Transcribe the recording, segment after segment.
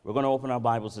We're going to open our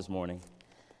Bibles this morning.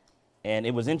 And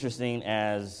it was interesting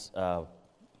as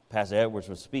Pastor Edwards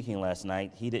was speaking last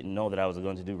night, he didn't know that I was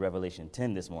going to do Revelation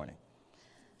 10 this morning.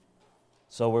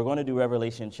 So we're going to do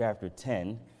Revelation chapter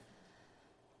 10.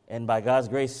 And by God's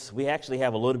grace, we actually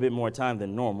have a little bit more time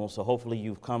than normal, so hopefully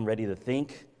you've come ready to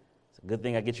think. It's a good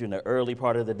thing I get you in the early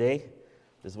part of the day.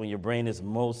 This is when your brain is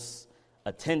most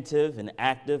attentive and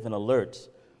active and alert.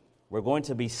 We're going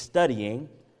to be studying,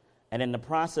 and in the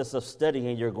process of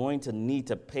studying, you're going to need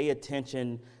to pay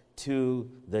attention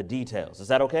to the details. Is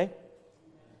that okay?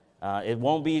 It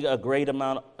won't be a great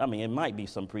amount. It might be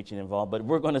some preaching involved, but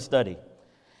we're going to study.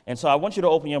 And so I want you to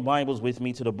open your Bibles with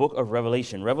me to the book of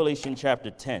Revelation, Revelation chapter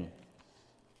 10.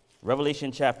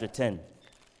 Revelation chapter 10.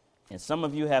 And some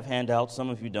of you have handouts, some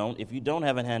of you don't. If you don't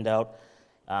have a handout,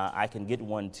 I can get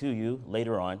one to you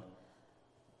later on.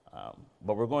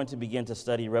 But we're going to begin to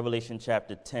study Revelation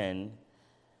chapter 10,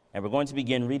 and we're going to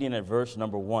begin reading at verse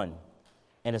number 1.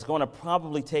 And it's going to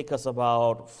probably take us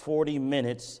about 40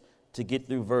 minutes to get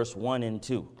through verse 1 and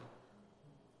 2.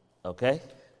 Okay?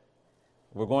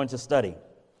 We're going to study.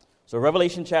 So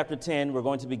Revelation chapter 10, we're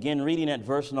going to begin reading at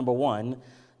verse number 1.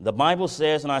 The Bible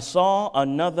says, "And I saw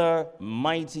another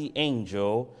mighty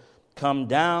angel come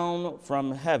down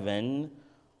from heaven,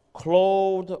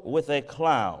 clothed with a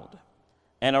cloud,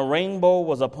 and a rainbow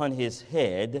was upon his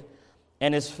head,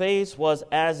 and his face was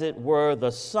as it were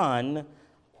the sun,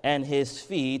 and his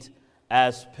feet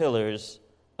as pillars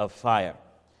of fire."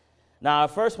 Now, I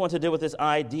first want to deal with this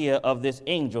idea of this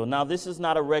angel. Now, this is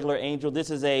not a regular angel. This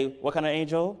is what kind of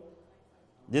angel?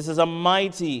 This is a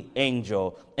mighty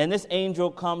angel. And this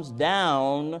angel comes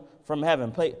down from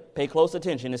heaven. Pay close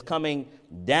attention. It's coming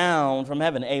down from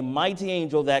heaven. A mighty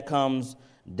angel that comes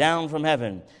down from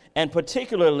heaven. And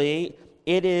particularly,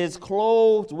 it is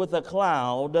clothed with a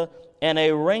cloud, and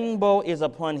a rainbow is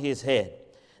upon his head.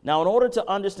 Now, in order to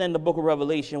understand the book of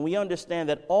Revelation, we understand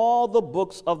that all the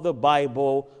books of the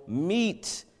Bible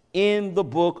meet in the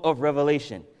book of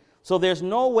Revelation. So there's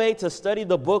no way to study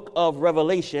the book of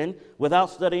Revelation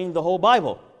without studying the whole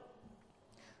Bible.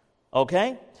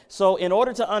 Okay? So in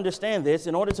order to understand this,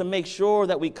 in order to make sure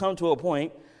that we come to a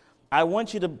point, I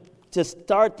want you to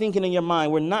start thinking in your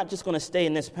mind, we're not just going to stay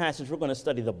in this passage, we're going to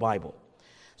study the Bible.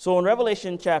 So in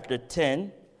Revelation chapter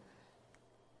 10,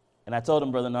 and I told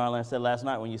him, Brother Narland, I said last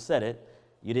night when you said it,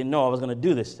 you didn't know I was going to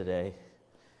do this today.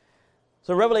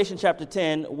 So in Revelation chapter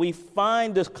 10, we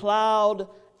find this cloud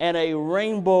and a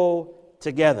rainbow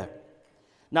together.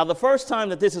 Now, the first time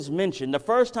that this is mentioned, the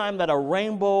first time that a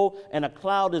rainbow and a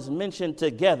cloud is mentioned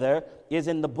together is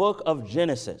in the book of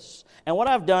Genesis. And what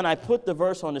I've done, I put the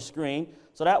verse on the screen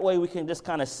so that way we can just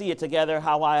kind of see it together,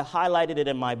 how I highlighted it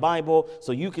in my Bible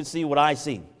so you can see what I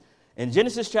see. In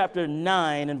Genesis chapter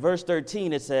 9 and verse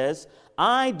 13, it says,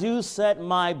 "I do set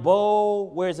my bow,"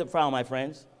 where is it from, my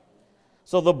friends?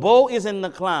 So the bow is in the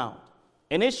cloud,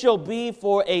 and it shall be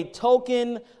for a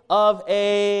token of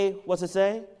what's it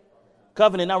say?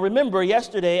 Covenant. Now remember,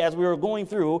 yesterday as we were going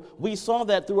through, we saw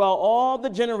that throughout all the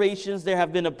generations there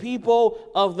have been a people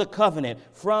of the covenant.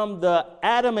 From the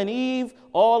Adam and Eve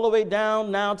all the way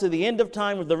down now to the end of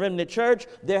time with the remnant church,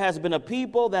 there has been a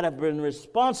people that have been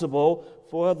responsible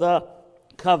for the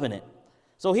covenant.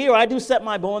 So here I do set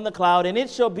my bow in the cloud, and it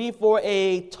shall be for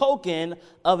a token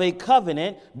of a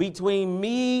covenant between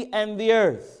me and the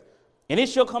earth. And it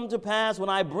shall come to pass when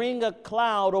I bring a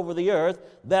cloud over the earth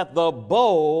that the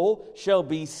bow shall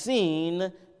be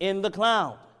seen in the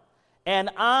cloud. And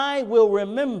I will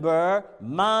remember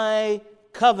my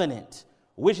covenant,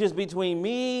 which is between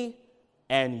me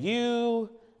and you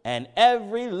and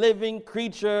every living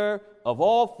creature of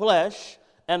all flesh,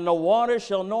 and the water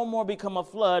shall no more become a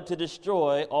flood to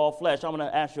destroy all flesh. I'm going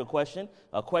to ask you a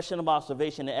question of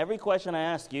observation. And every question I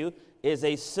ask you is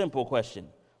a simple question,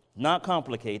 not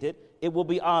complicated. It will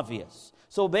be obvious.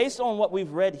 So based on what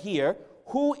we've read here,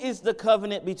 who is the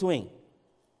covenant between?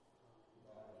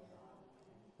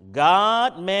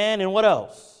 God, man, and what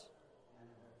else?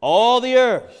 All the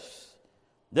earth.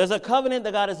 There's a covenant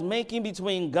that God is making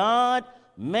between God,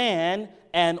 man,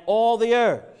 and all the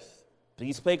earth.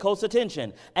 Please pay close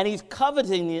attention. And he's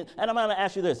coveting it. And I'm going to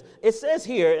ask you this. It says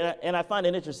here, and I find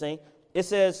it interesting, it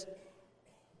says,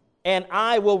 "And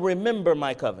I will remember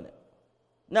my covenant."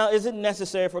 Now, is it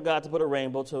necessary for God to put a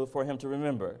rainbow for him to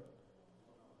remember?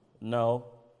 No.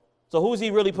 So who's he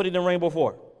really putting the rainbow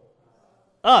for?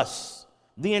 Us.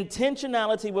 The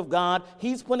intentionality with God,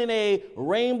 he's putting a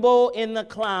rainbow in the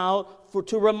cloud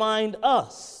to remind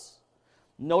us.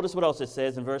 Notice what else it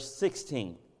says in verse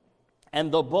 16.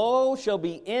 "And the bow shall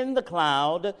be in the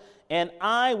cloud, and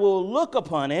I will look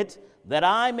upon it, that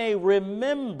I may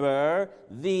remember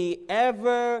the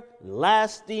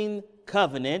everlasting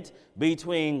covenant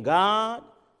between God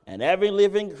and every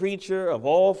living creature of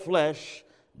all flesh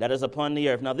that is upon the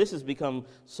earth. Now, this has become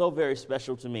so very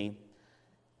special to me.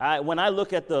 When I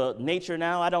look at the nature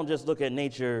now, I don't just look at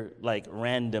nature like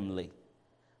randomly.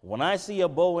 When I see a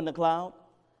bow in the cloud,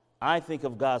 I think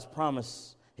of God's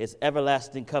promise, his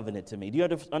everlasting covenant to me. Do you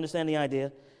understand the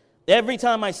idea? Every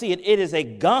time I see it, it is a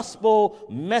gospel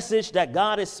message that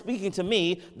God is speaking to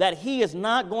me, that he is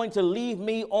not going to leave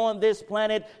me on this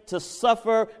planet to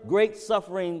suffer great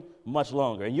suffering much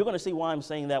longer. And you're going to see why I'm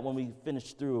saying that when we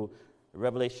finish through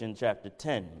Revelation chapter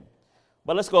 10.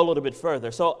 But let's go a little bit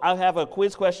further. So I have a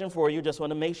quiz question for you. Just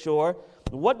want to make sure.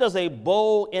 What does a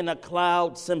bow in a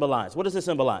cloud symbolize? What does it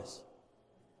symbolize?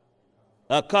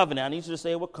 A covenant. I need you to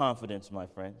say it with confidence, my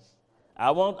friends.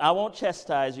 I won't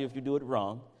chastise you if you do it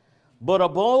wrong. But a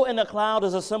bow in a cloud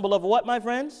is a symbol of what, my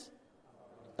friends?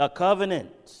 A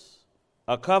covenant.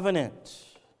 A covenant.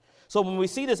 So when we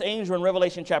see this angel in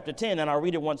Revelation chapter 10, and I'll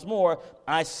read it once more,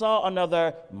 I saw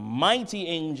another mighty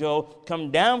angel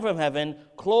come down from heaven,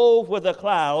 clothed with a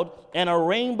cloud, and a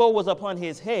rainbow was upon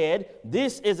his head.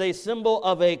 This is a symbol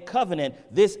of a covenant.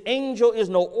 This angel is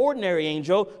no ordinary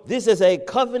angel. This is a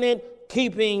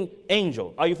covenant-keeping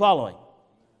angel. Are you following?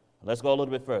 Let's go a little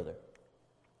bit further.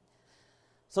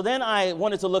 So then I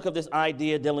wanted to look at this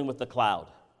idea dealing with the cloud.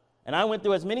 And I went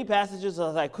through as many passages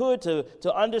as I could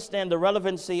to understand the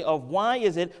relevancy of why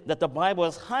is it that the Bible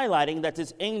is highlighting that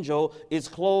this angel is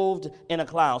clothed in a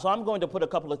cloud. So I'm going to put a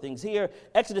couple of things here.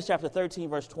 Exodus chapter 13,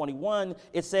 verse 21,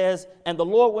 it says, "And the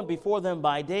Lord went before them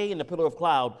by day in the pillar of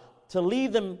cloud to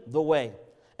lead them the way,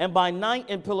 and by night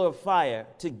in pillar of fire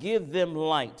to give them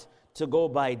light, to go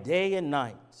by day and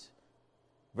night."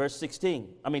 Chapter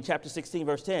 16,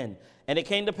 verse 10. "And it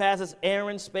came to pass as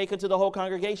Aaron spake unto the whole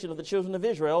congregation of the children of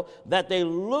Israel, that they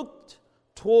looked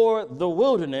toward the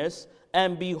wilderness,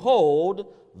 and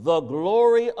behold, the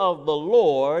glory of the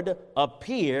Lord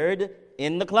appeared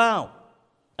in the cloud."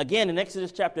 Again, in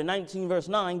Exodus chapter 19, verse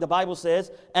 9, the Bible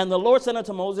says, "And the Lord said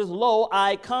unto Moses, Lo,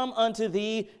 I come unto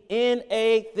thee in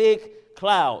a thick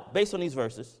cloud." Based on these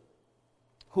verses,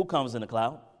 who comes in the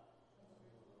cloud?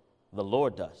 The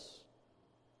Lord does.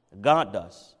 God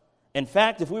does. In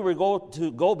fact, if we were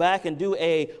to go back and do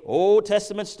a Old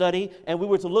Testament study, and we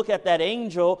were to look at that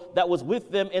angel that was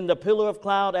with them in the pillar of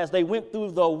cloud as they went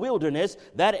through the wilderness,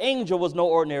 that angel was no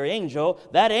ordinary angel.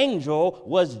 That angel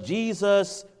was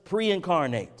Jesus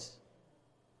pre-incarnate.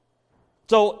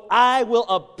 So I will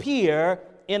appear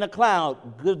in a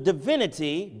cloud.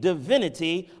 Divinity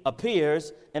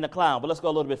appears in a cloud. But let's go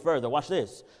a little bit further. Watch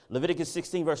this. Leviticus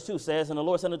 16, verse 2 says, "And the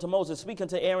Lord said unto Moses, Speak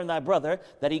unto Aaron thy brother,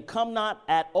 that he come not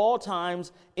at all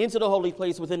times into the holy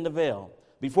place within the veil,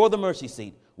 before the mercy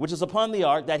seat, which is upon the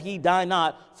ark, that he die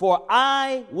not. For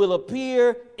I will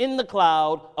appear in the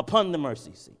cloud upon the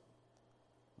mercy seat."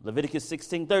 Leviticus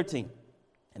 16:13.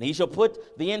 "And he shall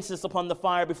put the incense upon the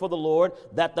fire before the Lord,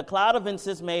 that the cloud of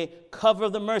incense may cover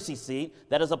the mercy seat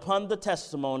that is upon the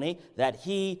testimony, that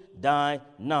he die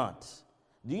not."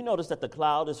 Do you notice that the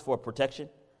cloud is for protection?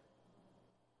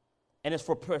 And it's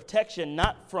for protection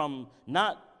not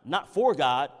for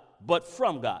God, but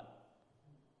from God.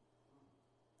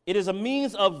 It is a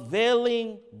means of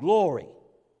veiling glory.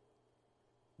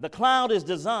 The cloud is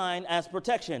designed as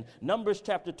protection. Numbers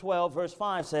chapter 12, verse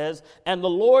 5 says, "And the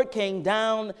Lord came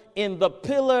down in the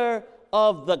pillar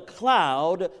of the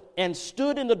cloud and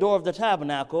stood in the door of the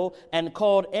tabernacle and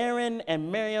called Aaron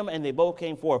and Miriam, and they both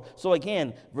came forth." So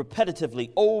again,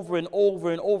 repetitively, over and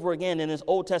over and over again in this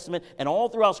Old Testament and all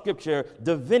throughout Scripture,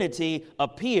 divinity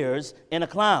appears in a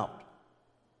cloud.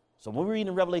 So when we read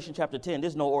in Revelation chapter 10,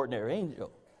 there's no ordinary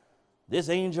angel. This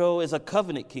angel is a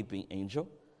covenant-keeping angel.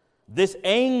 This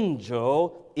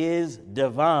angel is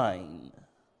divine.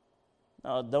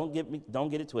 Now, don't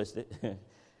get it twisted.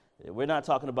 We're not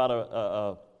talking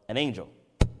about an angel.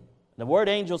 The word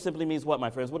angel simply means what, my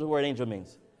friends? What does the word angel mean?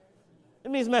 It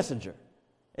means messenger.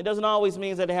 It doesn't always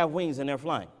mean that they have wings and they're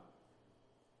flying.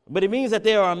 But it means that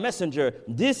they are a messenger.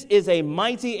 This is a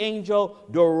mighty angel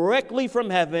directly from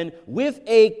heaven with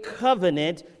a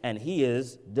covenant, and he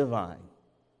is divine.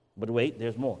 But wait,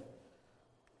 there's more.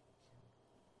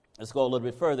 Let's go a little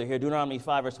bit further here. Deuteronomy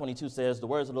 5, verse 22 says, "The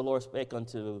words of the Lord spake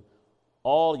unto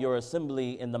all your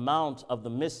assembly in the mount of the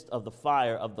midst of the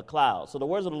fire of the cloud." So the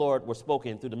words of the Lord were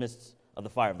spoken through the midst of the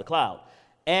fire of the cloud,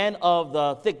 "and of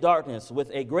the thick darkness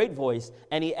with a great voice.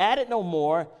 And he added no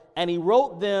more, and he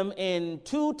wrote them in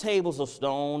 2 tables of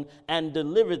stone and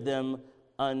delivered them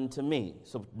unto me."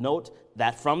 So note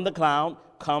that from the cloud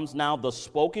comes now the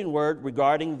spoken word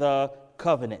regarding the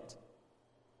covenant.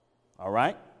 All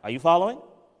right? Are you following?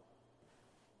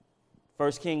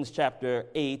 1 Kings chapter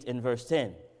 8 and verse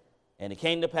 10. And it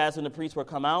came to pass when the priests were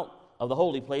come out of the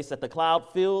holy place that the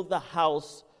cloud filled the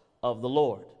house of the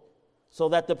Lord, so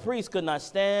that the priests could not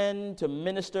stand to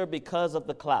minister because of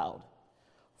the cloud.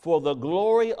 For the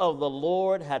glory of the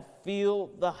Lord had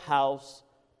filled the house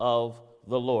of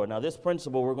the Lord. Now, this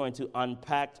principle we're going to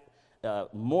unpack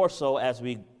more so as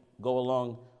we go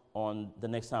along on the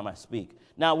next time I speak.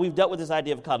 Now, we've dealt with this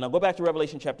idea of a cloud. Now, go back to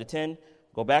Revelation chapter 10.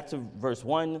 Go back to verse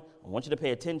 1. I want you to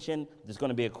pay attention. There's going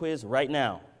to be a quiz right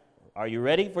now. Are you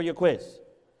ready for your quiz?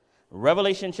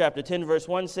 Revelation chapter 10, verse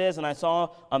 1 says, And I saw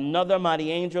another mighty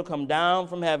angel come down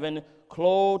from heaven,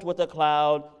 clothed with a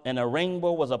cloud, and a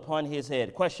rainbow was upon his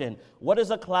head. Question, what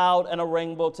does a cloud and a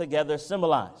rainbow together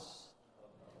symbolize?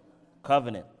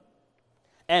 Covenant.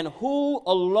 And who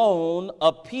alone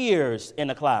appears in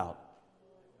a cloud?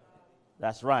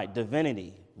 That's right,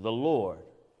 divinity, the Lord,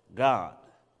 God.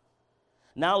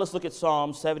 Now let's look at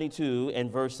Psalm 72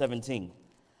 and verse 17.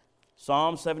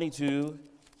 Psalm 72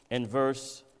 and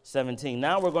verse 17.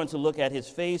 Now we're going to look at his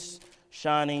face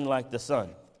shining like the sun.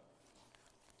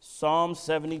 Psalm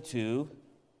 72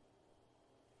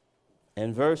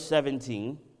 and verse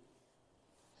 17.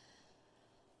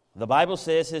 The Bible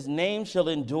says, His name shall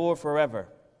endure forever.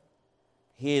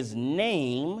 His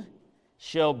name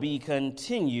shall be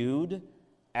continued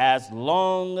as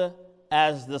long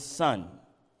as the sun.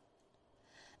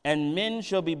 And men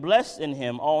shall be blessed in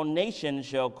him. All nations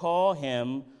shall call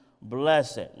him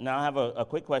blessed. Now, I have a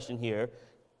quick question here.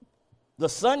 The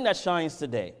sun that shines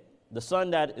today, the sun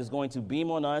that is going to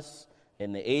beam on us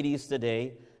in the 80s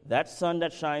today, that sun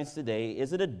that shines today,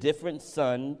 is it a different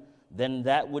sun than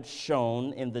that which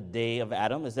shone in the day of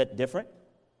Adam? Is that different?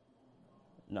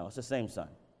 No, it's the same sun.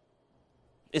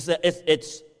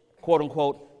 It's quote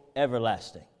unquote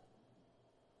everlasting.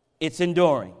 It's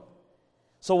enduring.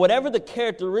 So whatever the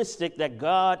characteristic that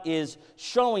God is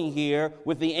showing here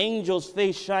with the angel's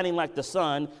face shining like the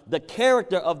sun, the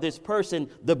character of this person,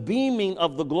 the beaming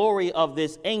of the glory of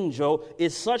this angel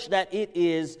is such that it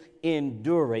is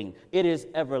enduring. It is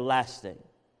everlasting.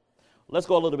 Let's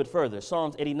go a little bit further.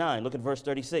 Psalms 89, look at verse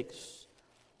 36.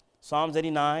 Psalms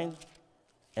 89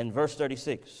 and verse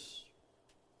 36.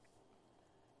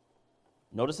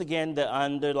 Notice again the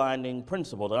underlining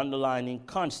principle, the underlining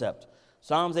concept.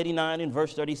 Psalms 89 and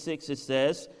verse 36, it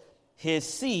says, His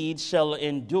seed shall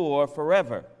endure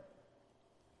forever,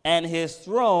 and his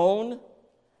throne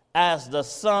as the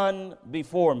sun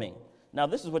before me. Now,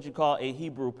 this is what you call a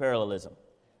Hebrew parallelism.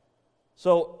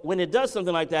 So when it does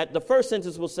something like that, the first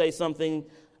sentence will say something,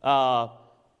 the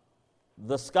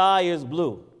sky is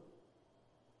blue.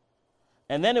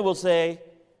 And then it will say,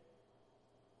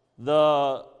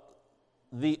 the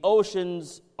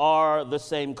oceans are the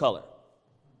same color.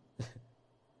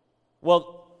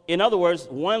 Well, in other words,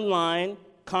 one line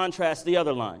contrasts the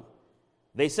other line.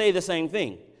 They say the same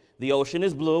thing. The ocean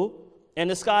is blue and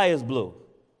the sky is blue.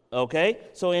 Okay?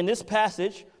 So in this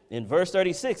passage, in verse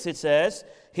 36, it says,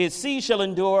 His seed shall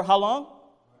endure how long?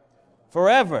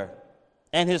 Forever.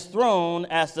 And his throne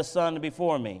as the sun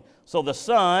before me. So the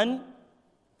sun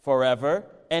forever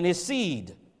and his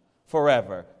seed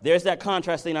forever. There's that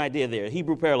contrasting idea there,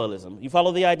 Hebrew parallelism. You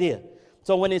follow the idea?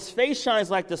 So when his face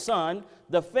shines like the sun,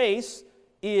 the face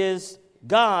is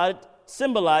God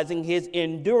symbolizing his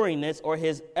enduringness or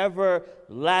his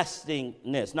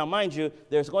everlastingness. Now, mind you,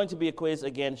 there's going to be a quiz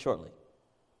again shortly.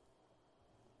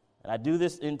 And I do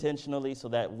this intentionally so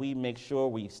that we make sure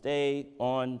we stay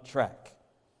on track.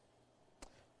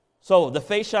 So the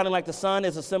face shining like the sun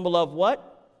is a symbol of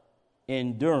what?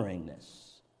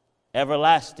 Enduringness,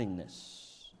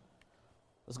 everlastingness.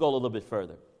 Let's go a little bit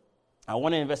further. I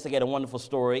want to investigate a wonderful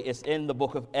story. It's in the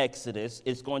book of Exodus.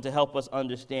 It's going to help us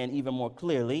understand even more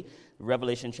clearly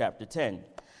Revelation chapter 10.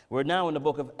 We're now in the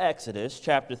book of Exodus,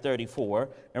 chapter 34,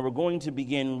 and we're going to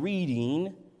begin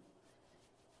reading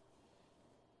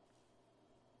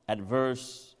at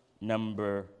verse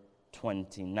number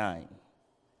 29.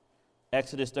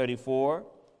 Exodus 34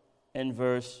 and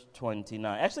verse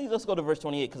 29. Actually, let's go to verse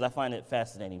 28 because I find it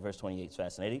fascinating. Verse 28 is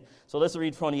fascinating. So let's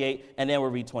read 28 and then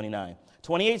we'll read 29.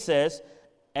 28 says,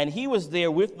 And he was there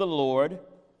with the Lord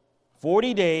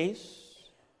 40 days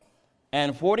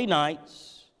and 40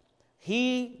 nights.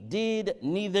 He did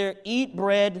neither eat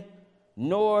bread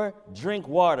nor drink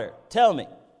water. Tell me,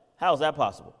 how is that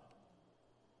possible?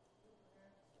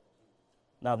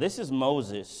 Now, this is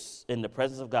Moses in the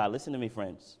presence of God. Listen to me,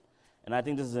 friends. And I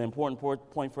think this is an important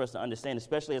point for us to understand,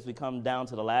 especially as we come down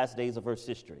to the last days of Earth's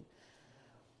history.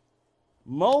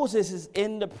 Moses is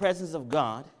in the presence of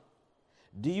God.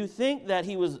 Do you think that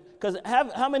he was, because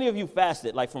how many of you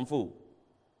fasted, like from food?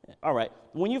 All right.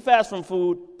 When you fast from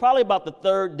food, probably about the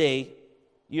third day,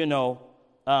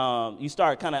 you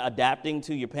start kind of adapting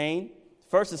to your pain.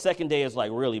 First and second day is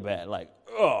like really bad. Like,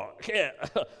 oh, can't.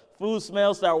 Food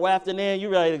smells start wafting in.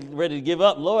 You're ready to give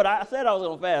up. Lord, I said I was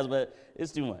going to fast, but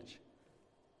it's too much.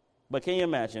 But can you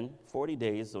imagine 40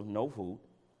 days of no food?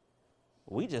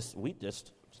 We just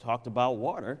talked about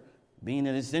water being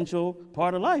an essential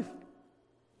part of life.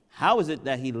 How is it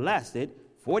that he lasted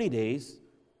 40 days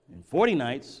and 40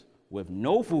 nights with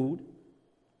no food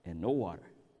and no water?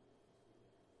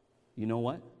 You know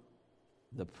what?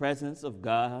 The presence of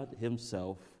God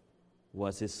himself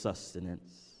was his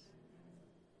sustenance.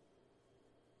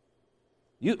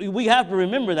 We have to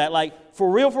remember that, like,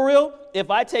 for real, if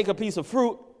I take a piece of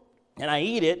fruit and I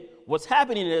eat it, what's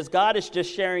happening is God is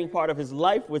just sharing part of his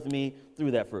life with me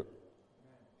through that fruit.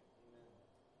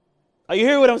 Are you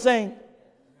hearing what I'm saying?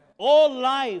 All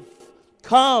life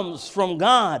comes from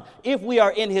God. If we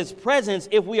are in his presence,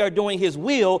 if we are doing his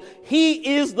will,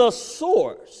 he is the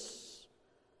source.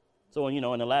 So, in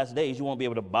the last days, you won't be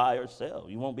able to buy or sell.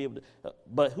 You won't be able to,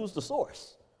 but who's the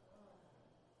source?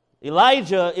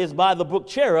 Elijah is by the brook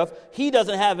Cherith. He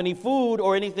doesn't have any food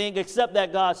or anything except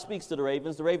that God speaks to the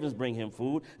ravens. The ravens bring him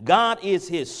food. God is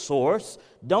his source.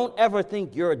 Don't ever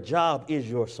think your job is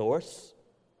your source.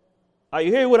 Are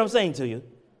you hearing what I'm saying to you?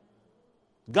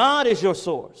 God is your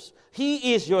source.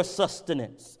 He is your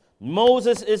sustenance.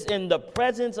 Moses is in the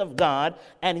presence of God,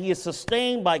 and he is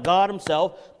sustained by God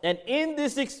himself. And in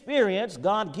this experience,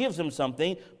 God gives him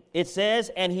something. It says,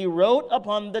 and he wrote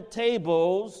upon the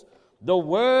tables the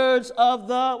words of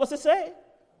the, what's it say?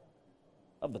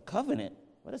 Of the covenant.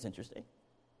 Well, that's interesting.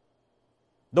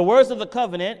 The words of the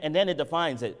covenant, and then it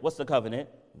defines it. What's the covenant?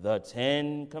 The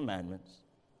 10 Commandments.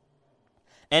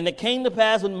 And it came to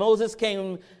pass when Moses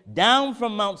came down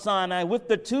from Mount Sinai with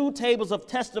the 2 tables of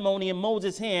testimony in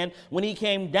Moses' hand, when he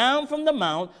came down from the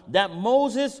mount, that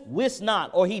Moses wist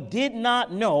not, or he did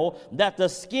not know, that the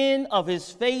skin of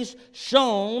his face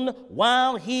shone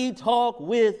while he talked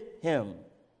with him.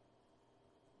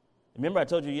 Remember, I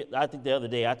told you, I think the other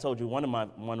day, I told you one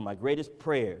of my greatest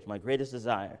prayers, my greatest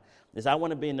desire, is I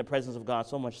want to be in the presence of God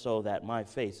so much so that my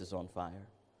face is on fire.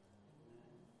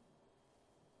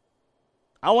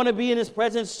 I want to be in his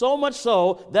presence so much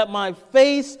so that my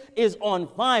face is on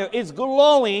fire. It's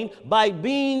glowing by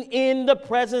being in the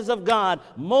presence of God.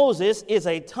 Moses is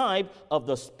a type of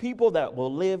the people that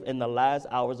will live in the last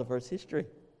hours of earth's history.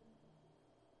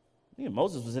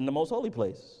 Moses was in the most holy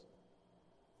place.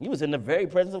 He was in the very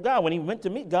presence of God. When he went to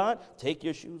meet God, take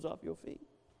your shoes off your feet.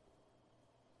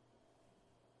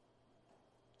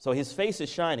 So his face is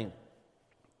shining.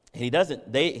 He doesn't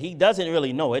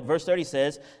really know it. Verse 30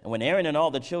 says, and when Aaron and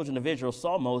all the children of Israel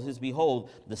saw Moses, behold,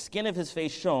 the skin of his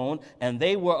face shone, and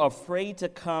they were afraid to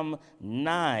come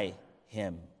nigh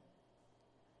him.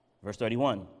 Verse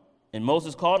 31, and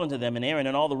Moses called unto them, and Aaron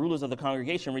and all the rulers of the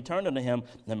congregation returned unto him.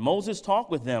 And Moses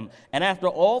talked with them. And after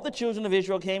all the children of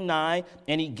Israel came nigh,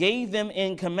 and he gave them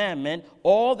in commandment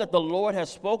all that the Lord had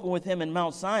spoken with him in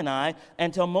Mount Sinai,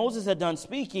 until Moses had done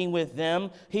speaking with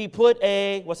them, he put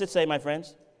a, what's it say, my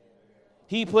friends?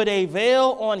 He put a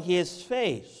veil on his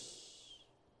face.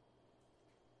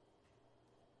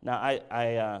 Now,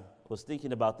 I was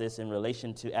thinking about this in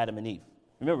relation to Adam and Eve.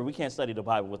 Remember, we can't study the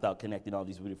Bible without connecting all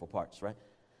these beautiful parts, right?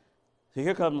 So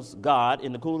here comes God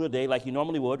in the cool of the day like he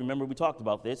normally would. Remember, we talked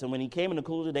about this. And when he came in the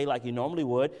cool of the day like he normally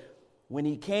would, when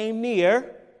he came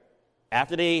near,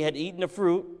 after they had eaten the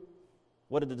fruit,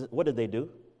 what did they do?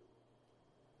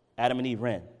 Adam and Eve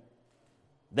ran.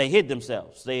 They hid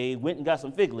themselves. They went and got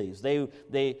some fig leaves. They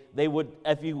would,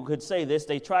 if you could say this,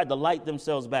 they tried to light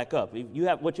themselves back up.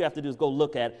 What you have to do is go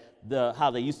look at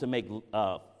how they used to make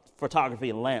photography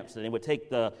and lamps, and they would take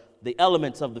the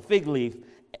elements of the fig leaf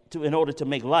in order to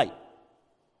make light.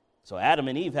 So Adam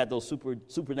and Eve had those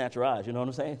supernatural eyes, you know what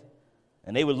I'm saying?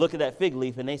 And they would look at that fig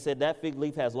leaf, and they said, that fig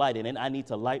leaf has light in it. I need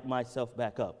to light myself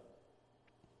back up.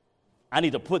 I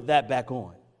need to put that back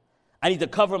on. I need to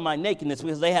cover my nakedness,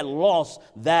 because they had lost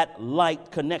that light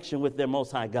connection with their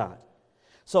Most High God.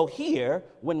 So here,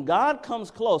 when God comes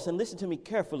close, and listen to me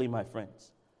carefully, my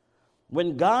friends,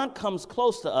 when God comes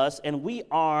close to us and we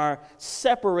are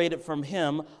separated from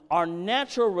him, our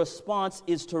natural response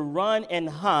is to run and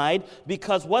hide,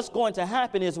 because what's going to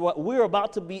happen is what we're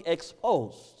about to be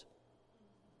exposed.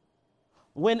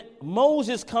 When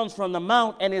Moses comes from the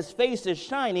mount and his face is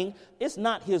shining, it's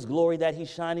not his glory that he's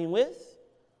shining with.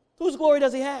 Whose glory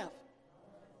does he have?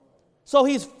 So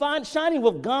he's shining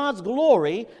with God's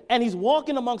glory, and he's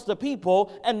walking amongst the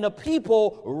people, and the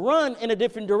people run in a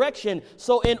different direction.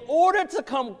 So in order to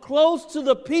come close to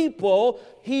the people,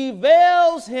 he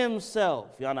veils himself.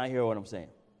 Y'all not hear what I'm saying?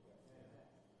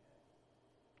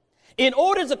 In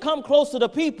order to come close to the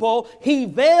people, he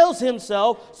veils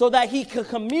himself so that he could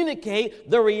communicate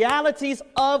the realities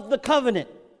of the covenant.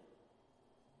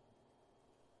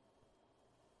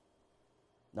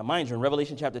 Now, mind you, in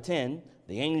Revelation chapter 10,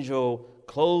 the angel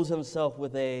clothes himself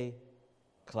with a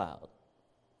cloud.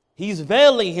 He's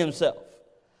veiling himself.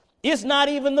 It's not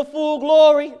even the full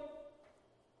glory.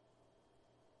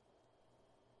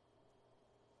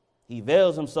 He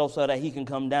veils himself so that he can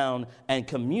come down and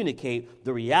communicate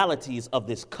the realities of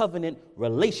this covenant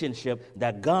relationship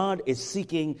that God is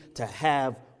seeking to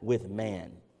have with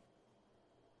man.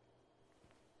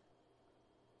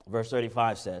 Verse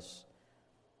 35 says,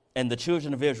 "And the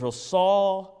children of Israel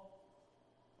saw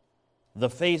the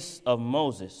face of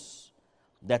Moses,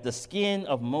 that the skin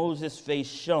of Moses' face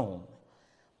shone.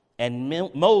 And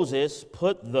Moses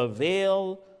put the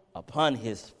veil upon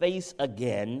his face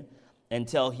again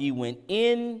until he went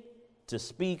in to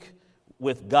speak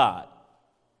with God."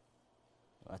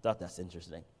 I thought that's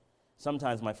interesting.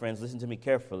 Sometimes, my friends, listen to me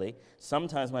carefully.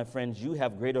 Sometimes, my friends, you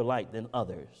have greater light than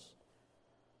others.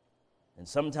 And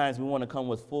sometimes we want to come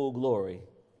with full glory.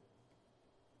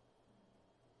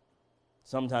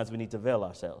 Sometimes we need to veil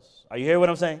ourselves. Are you hearing what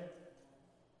I'm saying?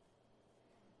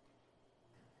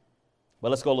 But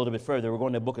let's go a little bit further. We're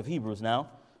going to the book of Hebrews now.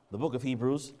 The book of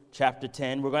Hebrews, chapter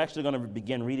 10. We're actually going to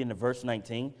begin reading at verse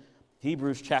 19.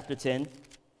 Hebrews chapter 10.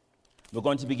 We're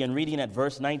going to begin reading at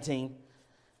verse 19.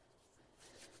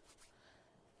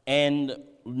 And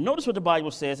notice what the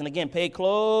Bible says. And again, pay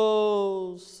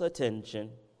close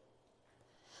attention.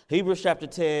 Hebrews chapter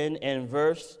 10 and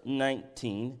verse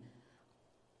 19.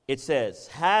 It says,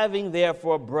 "Having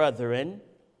therefore, brethren,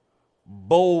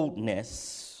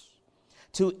 boldness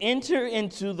to enter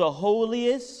into the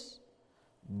holiest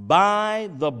by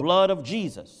the blood of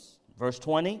Jesus." Verse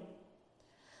 20,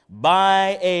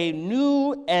 "By a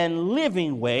new and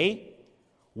living way,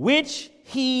 which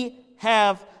he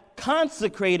have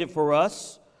consecrated for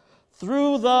us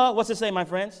through the," what's it say, my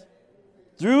friends?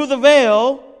 "Through the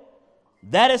veil,"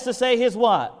 that is to say, his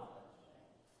what?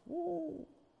 Ooh.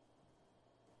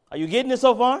 Are you getting it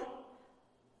so far?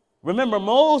 Remember,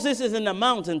 Moses is in the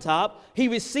mountaintop. He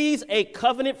receives a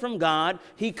covenant from God.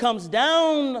 He comes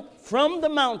down from the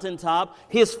mountaintop.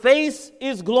 His face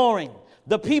is glowing.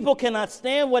 The people cannot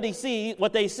stand what they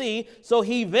see, so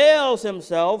he veils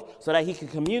himself so that he can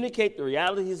communicate the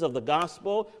realities of the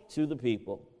gospel to the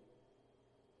people.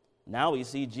 Now we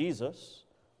see Jesus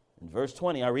in verse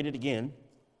 20. I read it again.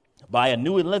 "By a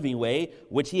new and living way,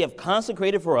 which he have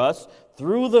consecrated for us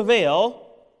through the veil."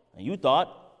 And you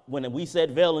thought, when we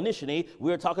said veil initially, we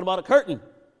were talking about a curtain.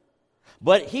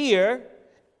 But here,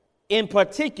 in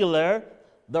particular,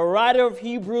 the writer of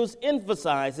Hebrews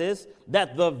emphasizes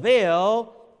that the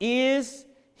veil is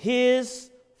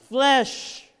his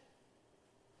flesh.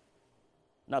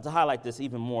 Now, to highlight this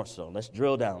even more so, let's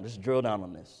drill down. Let's drill down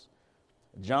on this.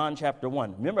 John chapter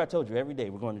 1. Remember, I told you every day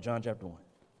we're going to John chapter 1.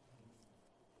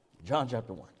 John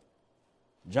chapter 1.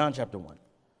 John chapter 1.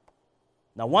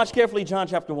 Now, watch carefully John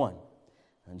chapter 1.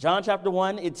 In John chapter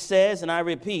 1, it says, and I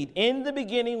repeat, "In the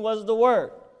beginning was the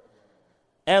Word,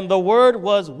 and the Word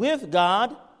was with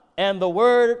God, and the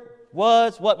Word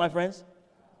was," what, my friends?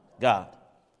 God.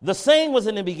 "The same was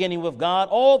in the beginning with God.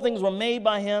 All things were made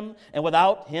by him, and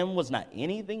without him was not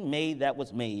anything made that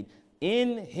was made.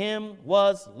 In him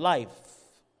was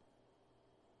life,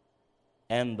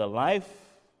 and the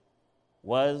life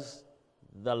was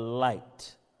the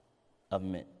light of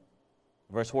men."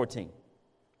 Verse 14.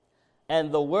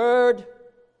 "And the Word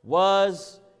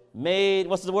was made,"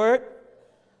 what's the word?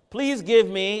 Please give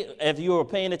me, if you are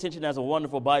paying attention as a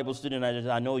wonderful Bible student,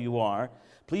 I know you are,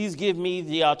 please give me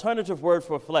the alternative word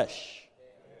for flesh.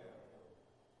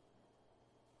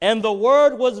 "And the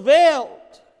Word was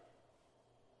veiled."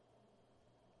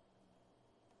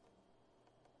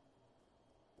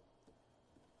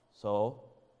 So,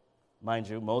 mind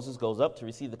you, Moses goes up to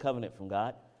receive the covenant from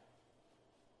God.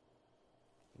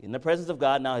 In the presence of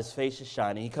God, now his face is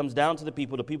shining. He comes down to the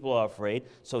people are afraid,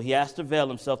 so he has to veil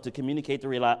himself to communicate the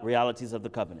realities of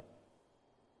the covenant.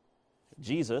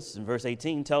 Jesus, in verse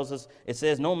 18, tells us, it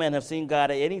says, "No man have seen God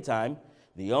at any time.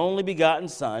 The only begotten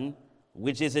Son,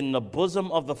 which is in the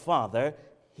bosom of the Father,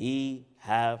 he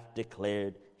have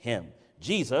declared him."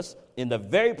 Jesus, in the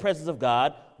very presence of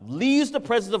God, leaves the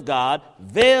presence of God,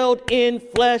 veiled in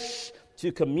flesh,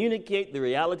 to communicate the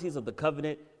realities of the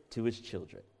covenant to his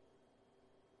children.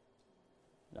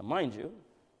 Now, mind you,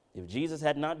 if Jesus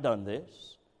had not done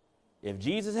this, if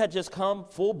Jesus had just come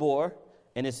full bore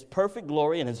in his perfect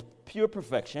glory and his pure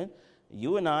perfection,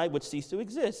 you and I would cease to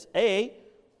exist. A.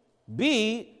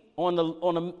 B,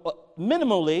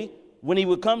 minimally, when he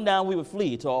would come down, we would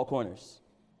flee to all corners.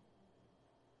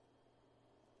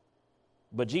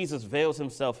 But Jesus veils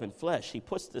himself in flesh. He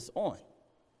puts this on.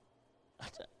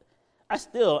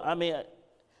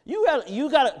 You got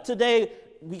to today,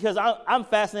 because I'm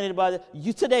fascinated by it.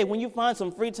 You today, when you find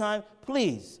some free time,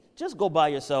 please just go by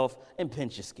yourself and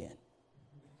pinch your skin.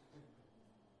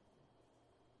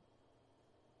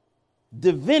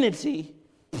 Divinity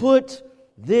put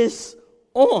this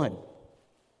on.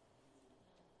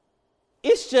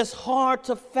 It's just hard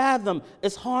to fathom.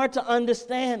 It's hard to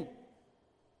understand.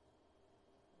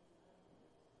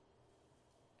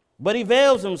 But he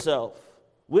veils himself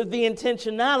with the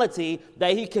intentionality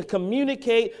that he can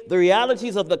communicate the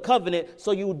realities of the covenant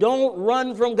so you don't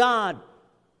run from God.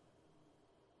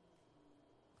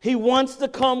 He wants to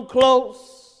come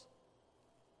close.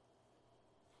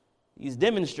 He's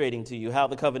demonstrating to you how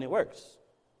the covenant works,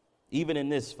 even in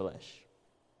this flesh.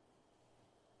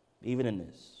 Even in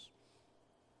this.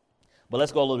 But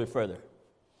let's go a little bit further.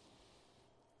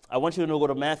 I want you to go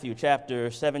to Matthew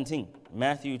chapter 17.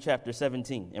 Matthew chapter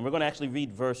 17. And we're going to actually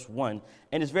read verse 1.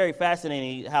 And it's very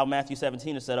fascinating how Matthew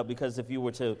 17 is set up, because if we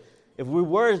were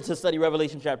to study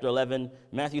Revelation chapter 11,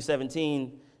 Matthew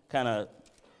 17 kind of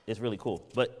is really cool.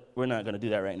 But we're not going to do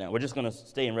that right now. We're just going to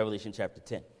stay in Revelation chapter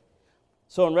 10.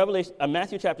 So in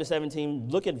Matthew chapter 17,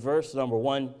 look at verse number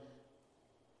 1.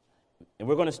 And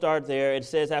we're going to start there. It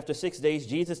says, after 6 days,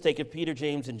 Jesus taketh Peter,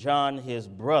 James, and John, his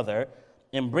brother,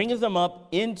 and bringeth them up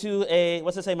into a,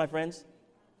 what's it say, my friends?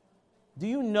 Do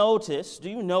you notice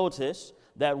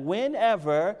that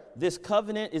whenever this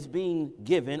covenant is being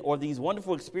given, or these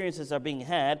wonderful experiences are being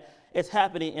had, it's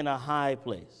happening in a high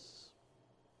place?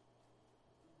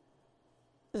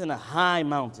 It's in a high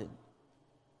mountain.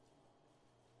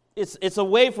 It's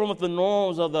away from what the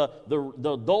norms of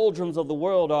the doldrums of the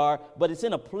world are, but it's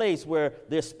in a place where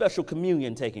there's special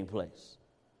communion taking place.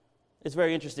 It's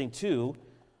very interesting, too,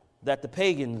 that the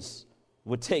pagans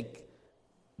would take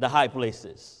the high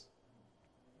places.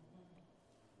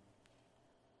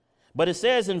 But it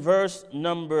says in verse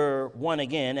number 1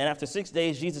 again, and after 6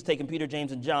 days, Jesus taking Peter,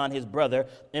 James, and John, his brother,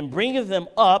 and bringeth them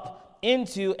up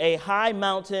into a high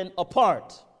mountain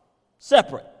apart,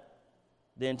 separate.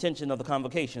 The intention of the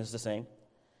convocation is the same.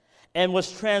 And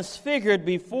was transfigured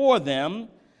before them,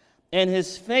 and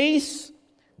his face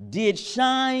did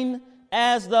shine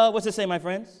as the, what's it say, my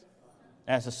friends?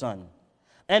 As the sun.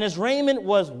 And his raiment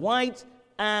was white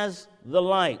as the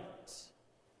light.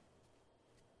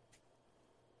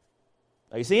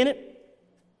 Are you seeing it?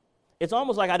 It's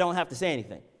almost like I don't have to say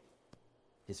anything.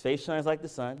 His face shines like the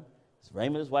sun. His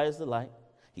raiment is white as the light.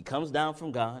 He comes down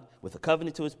from God with a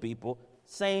covenant to his people.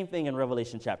 Same thing in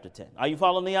Revelation chapter 10. Are you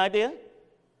following the idea?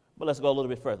 But let's go a little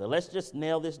bit further. Let's just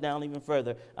nail this down even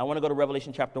further. I want to go to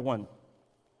Revelation chapter 1.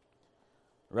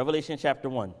 Revelation chapter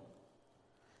 1.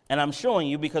 And I'm showing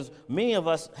you because many of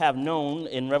us have known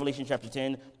in Revelation chapter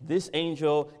 10, this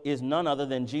angel is none other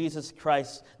than Jesus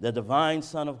Christ, the divine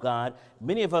Son of God.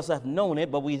 Many of us have known it,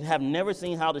 but we have never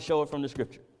seen how to show it from the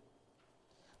Scripture.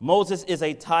 Moses is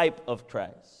a type of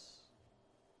Christ.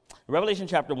 Revelation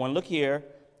chapter 1, look here.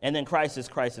 And then Christ is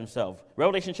Christ himself.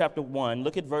 Revelation chapter 1,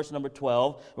 look at verse number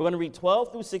 12. We're going to read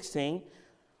 12 through 16.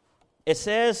 It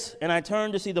says, and I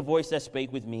turned to see the voice that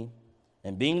spake with me.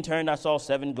 And being turned, I saw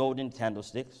 7 golden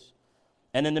candlesticks.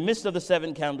 And in the midst of the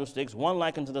 7 candlesticks, one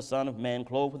like unto the Son of Man,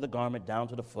 clothed with a garment down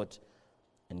to the foot,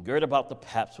 and girt about the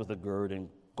paps with a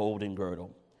golden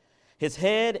girdle. His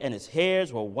head and his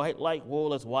hairs were white like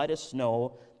wool, as white as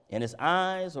snow, and his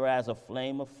eyes were as a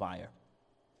flame of fire.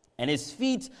 And his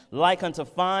feet like unto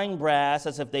fine brass,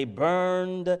 as if they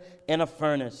burned in a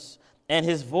furnace, and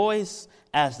his voice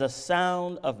as the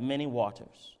sound of many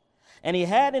waters. And he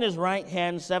had in his right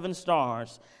hand 7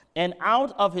 stars, and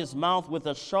out of his mouth with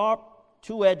a sharp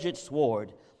 2-edged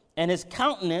sword, and his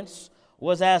countenance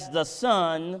was as the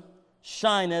sun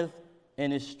shineth in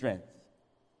his strength.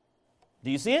 Do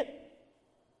you see it?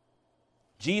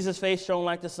 Jesus' face shone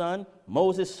like the sun.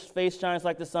 Moses' face shines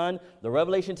like the sun. The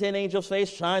Revelation 10 angel's face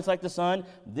shines like the sun.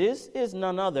 This is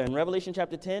none other. In Revelation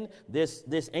chapter 10,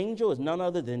 this angel is none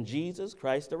other than Jesus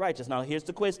Christ the righteous. Now, here's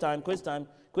the quiz time.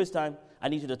 I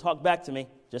need you to talk back to me,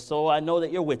 just so I know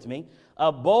that you're with me.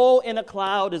 A bow in a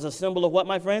cloud is a symbol of what,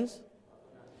 my friends?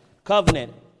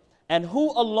 Covenant. And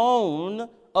who alone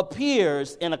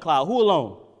appears in a cloud? Who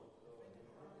alone?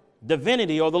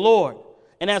 Divinity, or the Lord.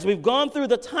 And as we've gone through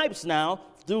the types now,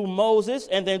 through Moses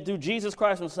and then through Jesus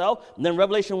Christ himself, and then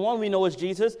Revelation 1 we know is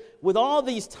Jesus, with all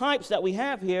these types that we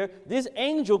have here, this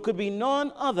angel could be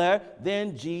none other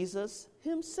than Jesus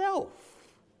himself.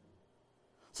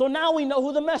 So now we know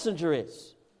who the messenger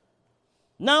is.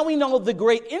 Now we know the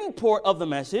great import of the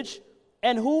message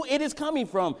and who it is coming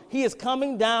from. He is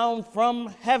coming down from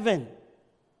heaven.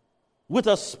 with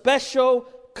a special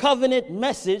covenant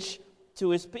message to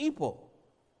his people.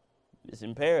 It's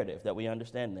imperative that we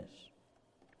understand this.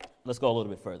 Let's go a little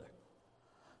bit further.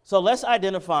 So let's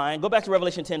identify, go back to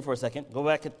Revelation 10 for a second. Go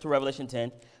back to Revelation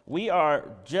 10. We are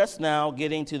just now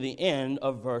getting to the end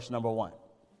of verse number 1.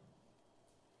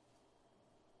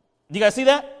 Do you guys see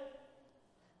that?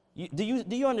 Do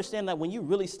you understand that when you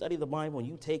really study the Bible, when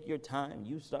you take your time,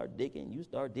 you start digging, you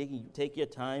take your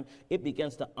time, it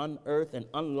begins to unearth and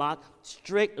unlock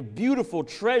beautiful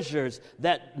treasures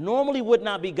that normally would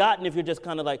not be gotten if you're just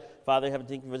kind of like, Father, I have to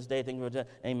thank you for this day, thank you for this day.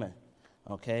 Amen.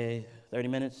 Okay, 30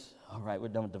 minutes. All right, we're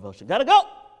done with devotion. Gotta go.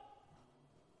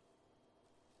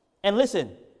 And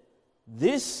listen,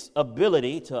 this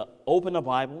ability to open the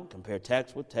Bible, compare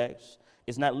text with text,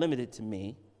 is not limited to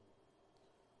me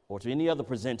or to any other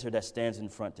presenter that stands in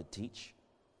front to teach.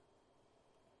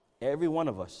 Every one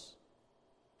of us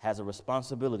has a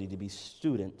responsibility to be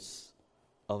students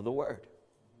of the Word.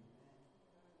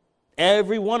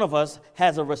 Every one of us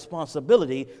has a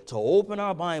responsibility to open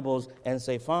our Bibles and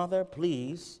say, Father,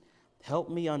 please help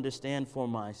me understand for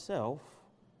myself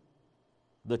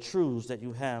the truths that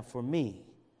you have for me.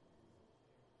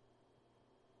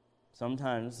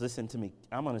 Sometimes, listen to me,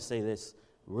 I'm going to say this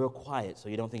real quiet so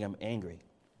you don't think I'm angry.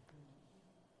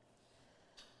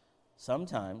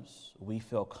 Sometimes we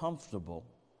feel comfortable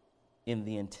in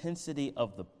the intensity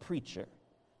of the preacher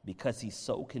because he's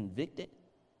so convicted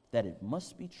that it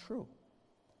must be true.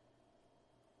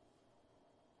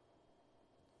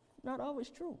 Not always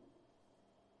true.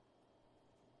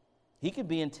 He could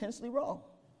be intensely wrong.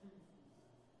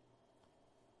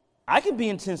 I could be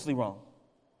intensely wrong.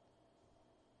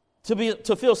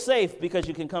 To feel safe because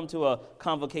you can come to a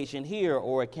convocation here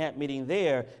or a camp meeting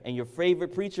there and your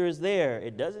favorite preacher is there,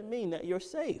 it doesn't mean that you're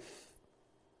safe.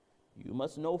 You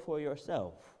must know for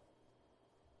yourself.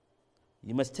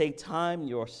 You must take time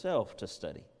yourself to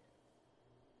study.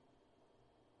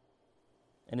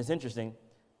 And it's interesting,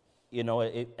 you know,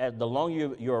 the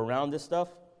longer you're around this stuff,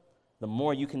 the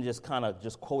more you can just kind of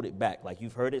just quote it back. Like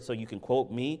you've heard it, so you can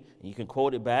quote me and you can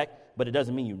quote it back, but it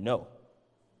doesn't mean you know.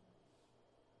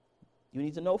 You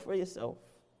need to know for yourself.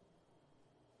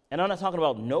 And I'm not talking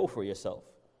about know for yourself.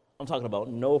 I'm talking about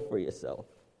know for yourself.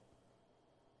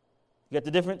 You get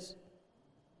the difference?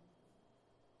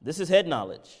 This is head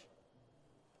knowledge.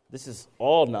 This is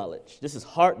all knowledge. This is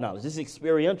heart knowledge. This is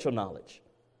experiential knowledge.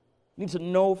 You need to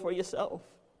know for yourself.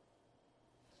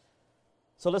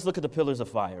 So let's look at the pillars of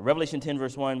fire. Revelation 10,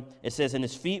 verse 1, it says, and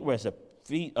his feet were as the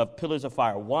feet of pillars of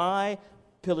fire. Why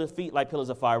feet like pillars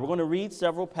of fire? We're going to read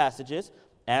several passages.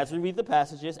 As we read the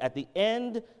passages, at the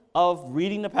end of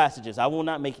reading the passages, I will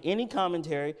not make any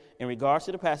commentary in regards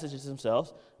to the passages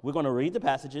themselves. We're going to read the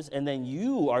passages, and then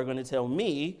you are going to tell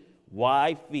me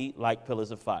why feet like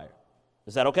pillars of fire.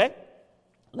 Is that okay?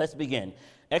 Let's begin.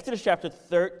 Exodus chapter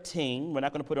 13. We're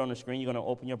not going to put it on the screen. You're going to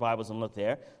open your Bibles and look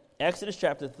there. Exodus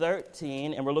chapter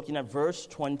 13, and we're looking at verse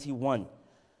 21.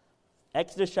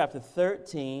 Exodus chapter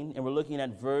 13, and we're looking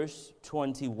at verse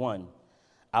 21.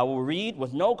 I will read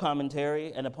with no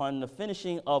commentary, and upon the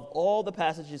finishing of all the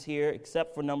passages here,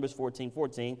 except for Numbers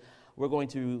 14:14, we're going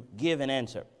to give an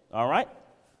answer. All right?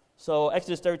 So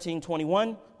Exodus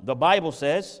 13:21, the Bible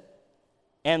says,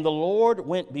 and the Lord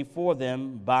went before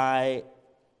them by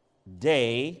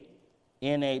day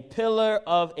in a pillar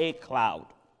of a cloud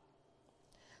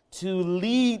to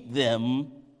lead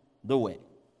them the way,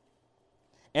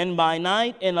 and by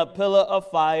night in a pillar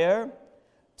of fire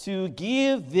to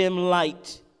give them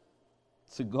light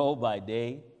to go by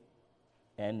day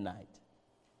and night.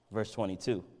 Verse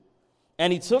 22.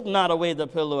 And he took not away the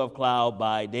pillar of cloud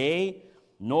by day,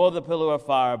 nor the pillar of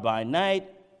fire by night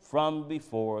from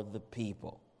before the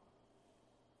people.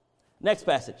 Next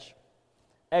passage.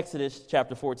 Exodus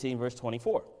chapter 14, verse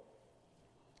 24.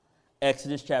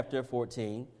 Exodus chapter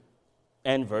 14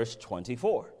 and verse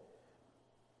 24.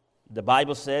 The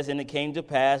Bible says, and it came to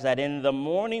pass that in the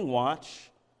morning watch,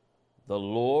 the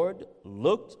Lord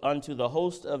looked unto the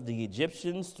host of the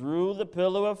Egyptians through the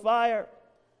pillar of fire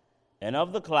and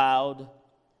of the cloud,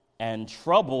 and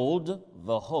troubled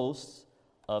the hosts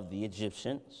of the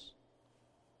Egyptians.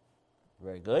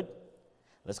 Very good.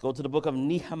 Let's go to the book of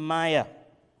Nehemiah.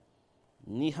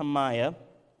 Nehemiah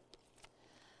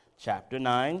chapter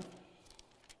 9.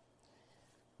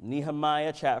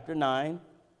 Nehemiah chapter 9,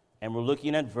 and we're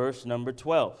looking at verse number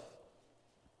 12.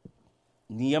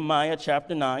 Nehemiah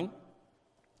chapter 9.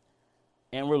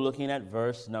 And we're looking at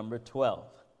verse number 12.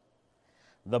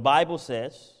 The Bible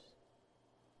says,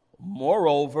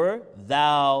 moreover,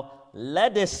 thou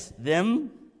leddest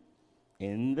them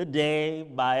in the day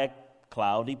by a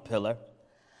cloudy pillar,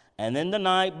 and in the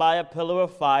night by a pillar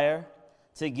of fire,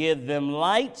 to give them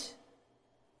light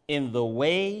in the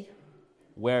way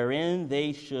wherein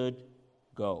they should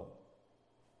go.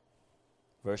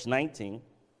 Verse 19.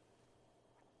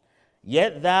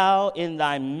 Yet thou in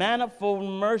thy manifold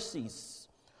mercies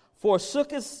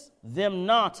forsookest them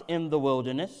not in the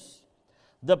wilderness.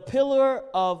 The pillar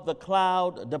of the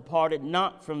cloud departed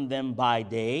not from them by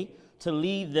day to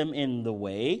lead them in the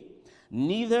way,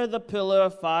 neither the pillar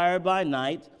of fire by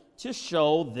night to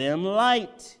show them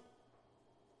light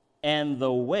and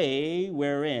the way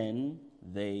wherein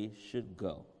they should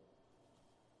go.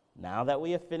 Now that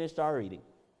we have finished our reading,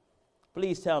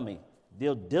 please tell me,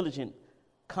 dear diligent,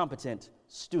 competent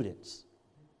students,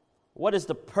 what is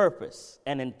the purpose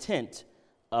and intent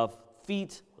of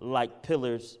feet like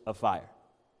pillars of fire?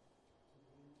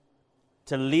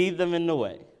 To lead them in the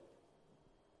way.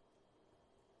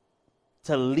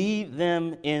 To lead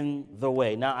them in the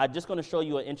way. Now, I'm just going to show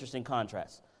you an interesting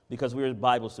contrast because we're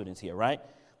Bible students here, right?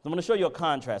 I'm going to show you a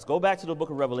contrast. Go back to the book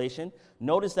of Revelation.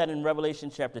 Notice that in Revelation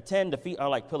chapter 10, the feet are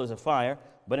like pillars of fire.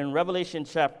 But in Revelation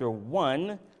chapter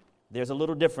 1, there's a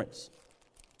little difference.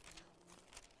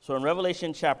 So in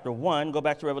Revelation chapter 1, go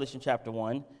back to Revelation chapter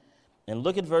 1, and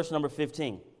look at verse number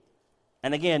 15.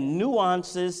 And again,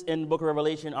 nuances in the book of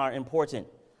Revelation are important.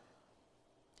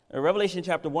 Revelation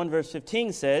chapter 1, verse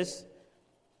 15 says,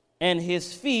 and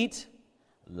his feet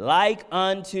like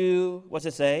unto, what's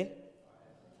it say?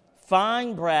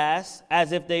 Fine brass,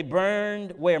 as if they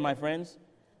burned, where, my friends?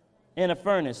 In a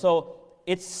furnace. So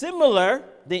it's similar,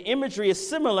 the imagery is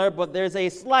similar, but there's a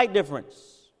slight difference.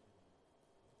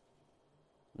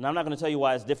 Now, I'm not going to tell you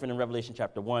why it's different in Revelation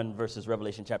chapter 1 versus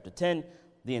Revelation chapter 10.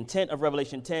 The intent of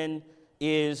Revelation 10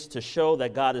 is to show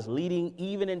that God is leading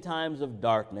even in times of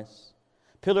darkness.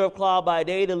 Pillar of cloud by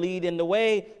day to lead in the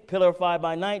way, pillar of fire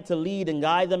by night to lead and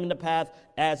guide them in the path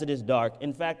as it is dark.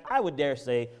 In fact, I would dare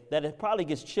say that it probably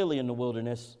gets chilly in the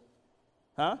wilderness.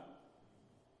 Huh?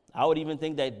 I would even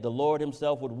think that the Lord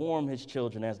himself would warm his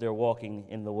children as they're walking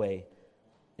in the way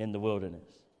in the wilderness.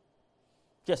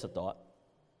 Just a thought.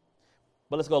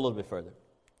 But let's go a little bit further.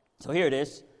 So here it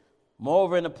is.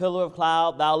 Moreover, in a pillar of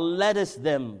cloud, thou leddest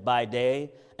them by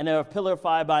day, and in a pillar of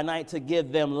fire by night to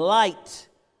give them light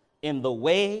in the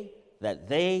way that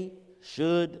they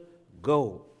should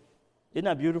go. Isn't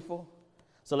that beautiful?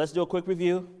 So let's do a quick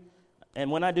review.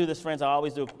 And when I do this, friends, I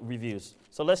always do reviews.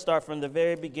 So let's start from the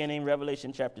very beginning,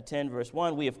 Revelation chapter 10, verse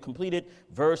 1. We have completed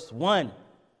verse 1.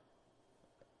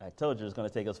 I told you it was going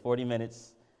to take us 40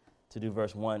 minutes to do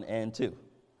verse 1 and 2.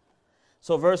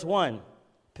 So verse 1,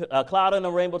 a cloud and a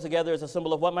rainbow together is a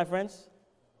symbol of what, my friends?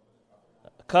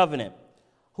 A covenant.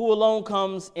 Who alone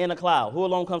comes in a cloud? Who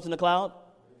alone comes in the cloud?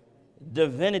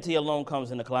 Divinity alone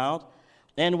comes in the cloud.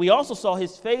 And we also saw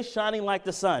his face shining like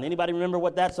the sun. Anybody remember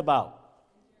what that's about?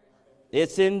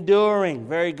 It's enduring.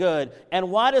 Very good.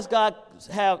 And why does God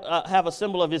have a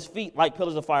symbol of his feet like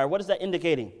pillars of fire? What is that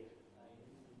indicating?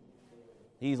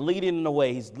 He's leading in the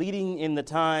way. He's leading in the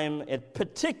time, and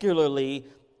particularly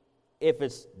if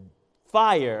it's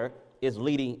fire, is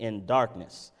leading in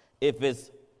darkness. If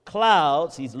it's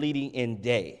clouds, he's leading in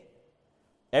day.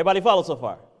 Everybody follow so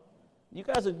far? You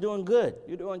guys are doing good.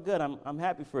 You're doing good. I'm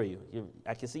happy for you.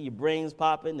 I can see your brains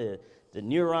popping. The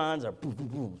neurons are boom, boom,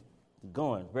 boom,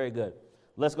 going. Very good.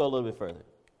 Let's go a little bit further.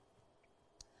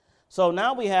 So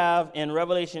now we have in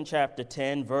Revelation chapter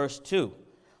 10, verse 2.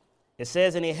 It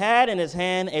says, and he had in his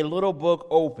hand a little book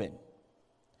open.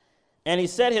 And he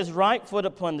set his right foot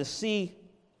upon the sea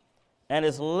and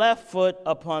his left foot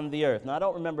upon the earth. Now, I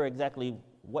don't remember exactly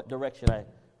what direction I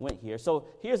went here. So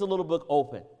here's a little book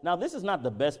open. Now, this is not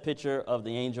the best picture of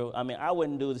the angel. I mean, I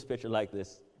wouldn't do this picture like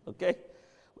this, okay?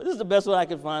 But this is the best one I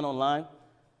can find online.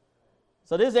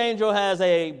 So this angel has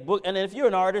a book, and if you're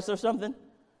an artist or something,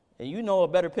 and you know a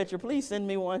better picture, please send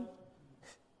me one.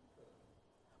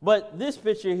 But this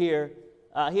picture here,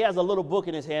 he has a little book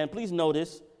in his hand. Please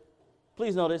notice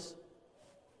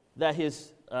that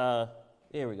his,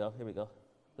 here we go.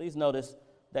 Please notice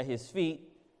that his feet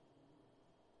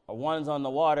are one's on the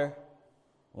water,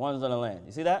 one's on the land.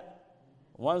 You see that?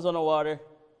 One's on the water,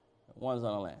 one's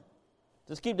on the land.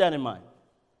 Just keep that in mind.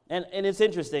 And it's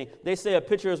interesting. They say a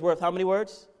picture is worth how many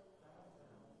words?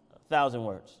 1,000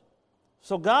 words.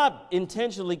 So God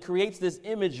intentionally creates this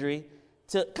imagery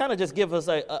to kind of just give us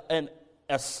a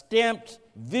stamped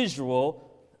visual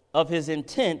of his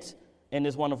intent in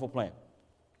this wonderful plan.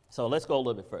 So let's go a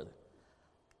little bit further.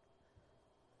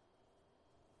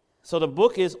 So the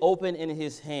book is open in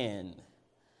his hand.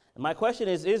 And my question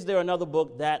is there another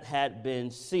book that had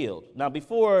been sealed? Now,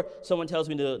 before someone tells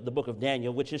me the book of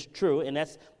Daniel, which is true, and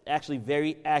that's actually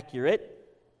very accurate.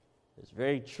 It's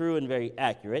very true and very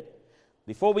accurate.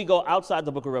 Before we go outside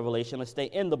the book of Revelation, let's stay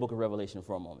in the book of Revelation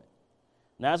for a moment.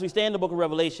 Now, as we stay in the book of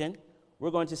Revelation,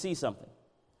 we're going to see something.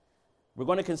 We're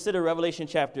going to consider Revelation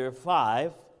chapter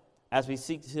 5 as we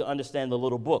seek to understand the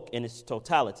little book in its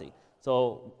totality.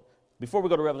 So, before we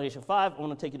go to Revelation 5, I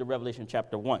want to take you to Revelation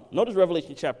chapter 1. Notice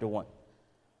Revelation chapter 1.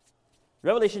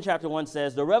 Revelation chapter 1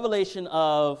 says, the revelation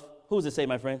of, who does it say,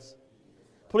 my friends?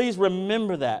 Please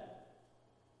remember that.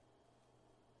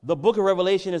 The book of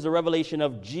Revelation is the revelation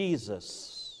of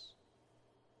Jesus.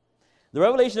 The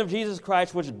revelation of Jesus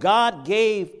Christ, which God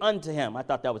gave unto him. I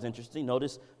thought that was interesting.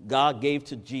 Notice, God gave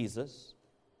to Jesus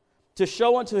to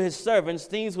show unto his servants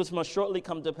things which must shortly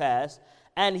come to pass.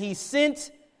 And he sent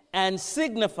and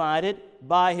signified it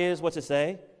by his, what's it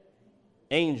say?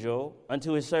 Angel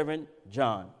unto his servant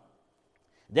John.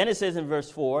 Then it says in verse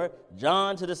 4,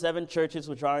 John to the 7 churches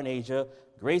which are in Asia,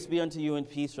 grace be unto you and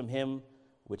peace from him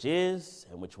which is,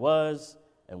 and which was,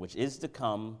 and which is to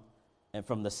come, and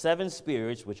from the 7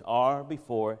 spirits which are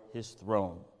before his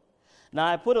throne. Now,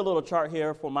 I put a little chart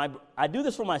here I do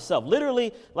this for myself.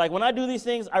 Literally, like when I do these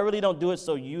things, I really don't do it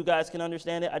so you guys can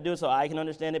understand it. I do it so I can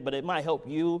understand it, but it might help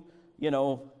you,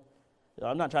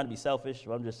 I'm not trying to be selfish,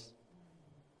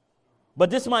 but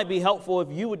this might be helpful if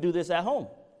you would do this at home.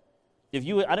 If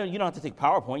you don't have to take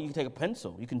PowerPoint, you can take a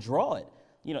pencil, you can draw it.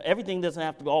 Everything doesn't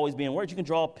have to always be in words. You can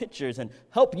draw pictures and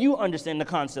help you understand the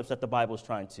concepts that the Bible is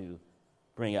trying to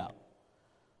bring out.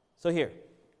 So here,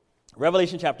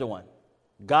 Revelation chapter 1.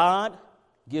 God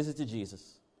gives it to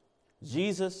Jesus.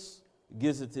 Jesus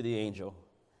gives it to the angel.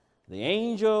 The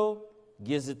angel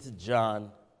gives it to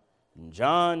John. And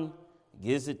John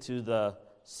gives it to the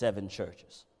 7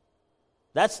 churches.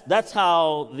 That's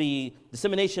how the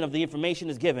dissemination of the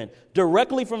information is given.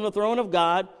 Directly from the throne of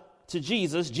God to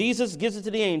Jesus. Jesus gives it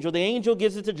to the angel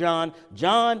gives it to John.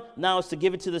 John now is to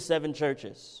give it to the 7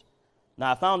 churches.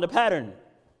 Now I found a pattern.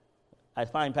 I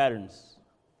find patterns.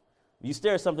 If you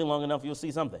stare at something long enough, you'll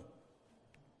see something.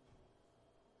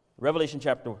 Revelation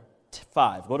chapter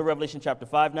 5. Go to Revelation chapter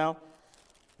 5 now.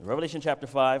 Revelation chapter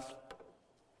 5.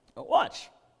 Watch.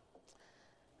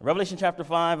 Revelation chapter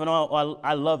 5, and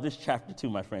I love this chapter too,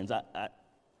 my friends. I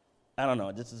don't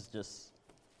know. This is just,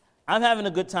 I'm having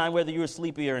a good time whether you're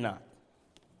sleepy or not.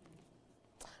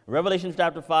 Revelation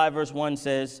chapter 5, verse 1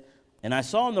 says, and I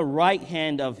saw on the right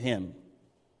hand of him.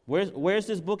 Where's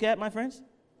this book at, my friends?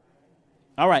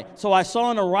 All right, so I saw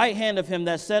on the right hand of him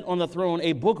that sat on the throne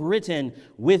a book written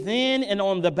within and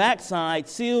on the backside,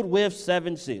 sealed with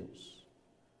 7 seals.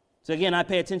 So again, I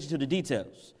pay attention to the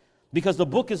details because the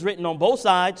book is written on both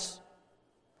sides,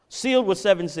 sealed with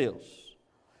 7 seals.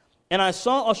 And I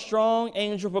saw a strong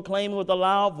angel proclaiming with a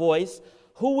loud voice,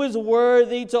 who is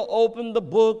worthy to open the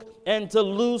book and to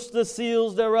loose the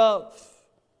seals thereof?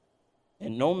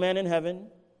 And no man in heaven,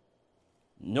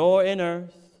 nor in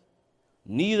earth,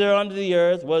 neither under the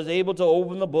earth was able to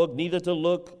open the book, neither to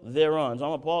look thereon. So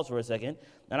I'm going to pause for a second.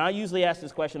 And I usually ask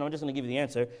this question. I'm just going to give you the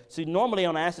answer. See, normally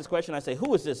when I ask this question, I say,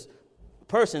 who is this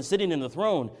person sitting in the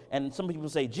throne? And some people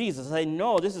say, Jesus. I say,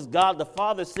 no, this is God the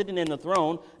Father sitting in the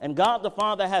throne. And God the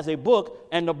Father has a book,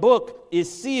 and the book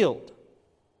is sealed.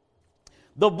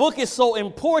 The book is so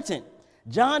important.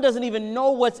 John doesn't even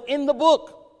know what's in the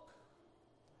book.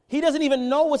 He doesn't even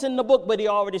know what's in the book, but he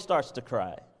already starts to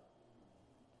cry.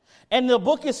 And the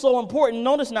book is so important.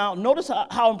 Notice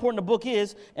how important the book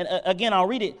is. And again, I'll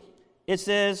read it. It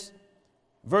says,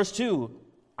 verse 2,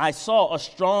 I saw a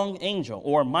strong angel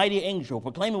or mighty angel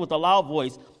proclaiming with a loud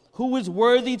voice, who is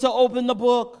worthy to open the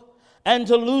book and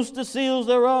to loose the seals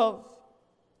thereof?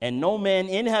 And no man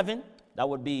in heaven, that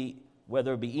would be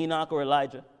whether it be Enoch or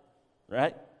Elijah,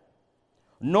 right?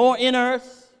 Nor in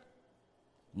earth,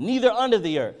 neither under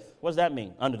the earth. What does that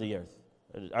mean, under the earth?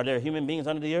 Are there human beings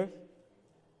under the earth?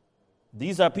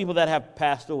 These are people that have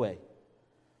passed away.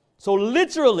 So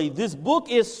literally, this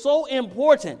book is so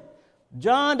important.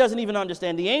 John doesn't even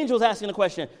understand. The angel's asking the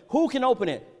question, who can open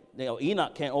it?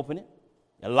 Enoch can't open it.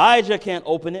 Elijah can't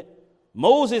open it.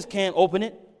 Moses can't open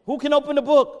it. Who can open the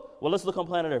book? Well, let's look on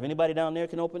planet Earth. Anybody down there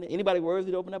can open it? Anybody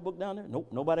worthy to open that book down there? Nope,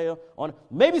 nobody on it.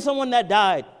 Maybe someone that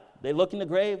died. They look in the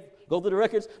grave, go through the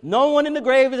records. No one in the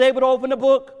grave is able to open the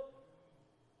book.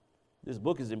 This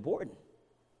book is important.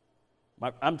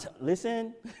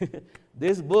 Listen,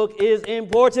 this book is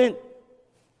important.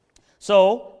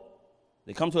 So,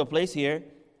 they come to a place here,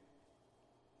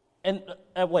 and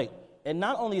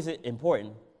not only is it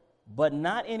important, but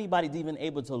not anybody's even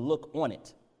able to look on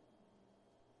it.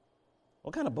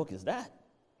 What kind of book is that?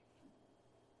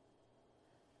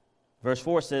 Verse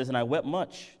 4 says, and I wept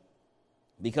much,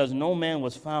 because no man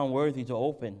was found worthy to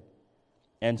open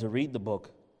and to read the book,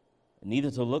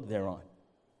 neither to look thereon.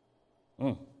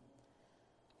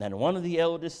 And one of the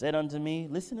elders said unto me,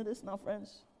 listen to this now,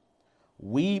 friends.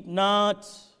 Weep not.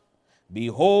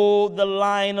 Behold, the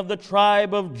Lion of the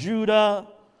tribe of Judah,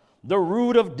 the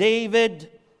Root of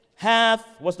David, hath,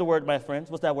 what's the word, my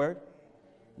friends? What's that word?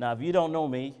 Now, if you don't know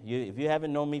me, if you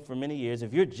haven't known me for many years,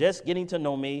 if you're just getting to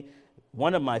know me,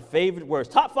 one of my favorite words,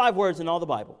 top 5 words in all the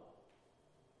Bible,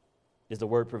 is the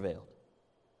word prevailed.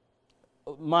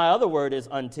 My other word is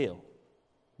until.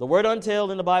 The word until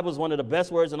in the Bible is one of the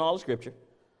best words in all of Scripture.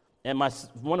 And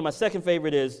one of my second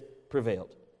favorite is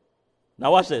prevailed.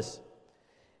 Now watch this.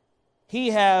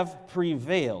 He have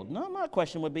prevailed. Now my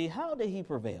question would be, how did he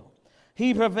prevail?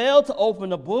 He prevailed to open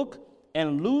the book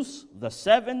and loose the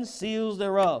 7 seals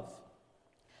thereof.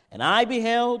 And I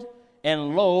beheld,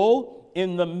 and lo,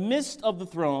 in the midst of the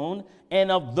throne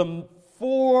and of the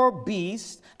 4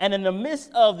 beasts, and in the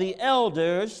midst of the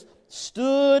elders,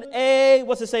 stood a,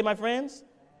 what's it say, my friends?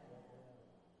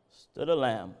 Stood a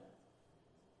lamb,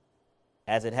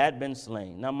 as it had been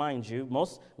slain. Now, mind you,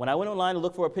 when I went online to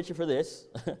look for a picture for this,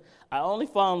 I only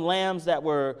found lambs that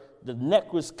the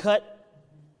neck was cut,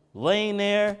 laying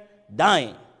there,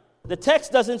 dying. The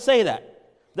text doesn't say that.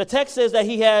 The text says that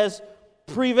he has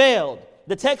prevailed.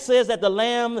 The text says that the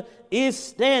lamb is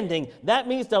standing. That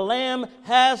means the lamb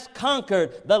has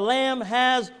conquered. The lamb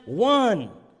has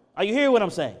won. Are you hearing what I'm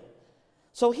saying?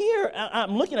 So here,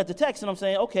 I'm looking at the text and I'm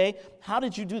saying, okay, how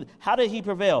did you do that? How did he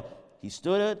prevail? He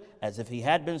stood as if he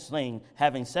had been slain,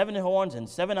 having 7 horns and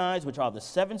 7 eyes, which are the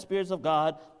 7 spirits of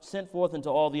God sent forth into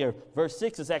all the earth. Verse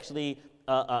 6 is actually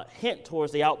a hint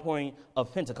towards the outpouring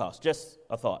of Pentecost. Just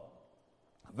a thought.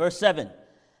 Verse 7,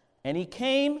 and he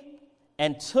came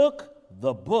and took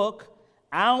the book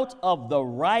out of the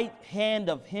right hand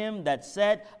of him that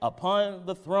sat upon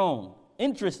the throne.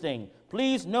 Interesting.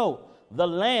 Please note, the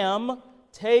Lamb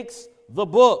takes the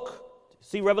book.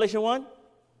 See Revelation 1?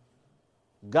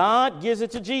 God gives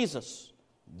it to Jesus.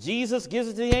 Jesus gives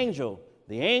it to the angel.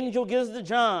 The angel gives it to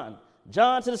John.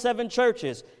 John to the 7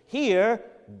 churches. Here,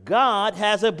 God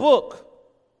has a book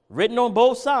written on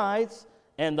both sides,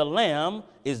 and the Lamb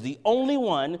is the only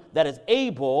one that is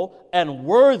able and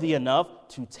worthy enough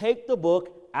to take the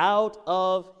book out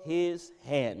of his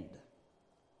hand.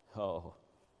 Oh,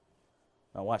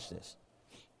 now watch this.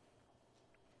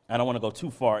 I don't want to go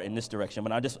too far in this direction,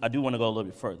 but I do want to go a little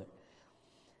bit further.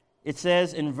 It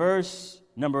says in verse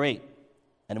number 8,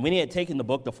 and when he had taken the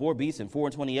book, the 4 beasts and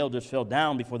 24 elders fell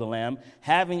down before the Lamb,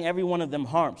 having every one of them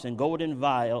harps and golden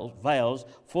vials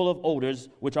full of odors,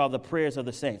 which are the prayers of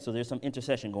the saints. So there's some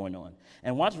intercession going on.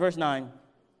 And watch verse 9.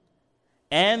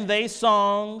 And they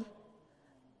sung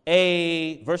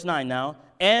verse 9 now,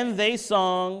 and they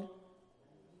sung,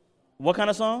 what kind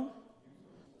of song?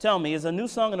 Tell me, is a new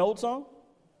song an old song?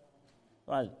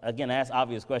 Again, I ask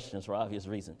obvious questions for obvious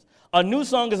reasons. A new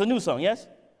song is a new song, yes?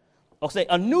 I'll say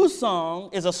a new song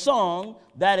is a song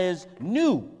that is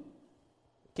new.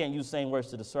 Can't use the same words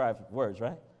to describe words,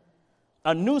 right?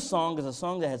 A new song is a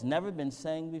song that has never been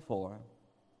sang before.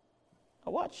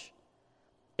 Now watch.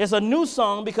 It's a new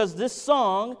song because this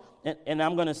song, and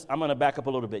I'm gonna back up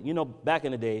a little bit. You know, back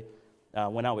in the day,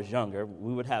 when I was younger,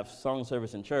 we would have song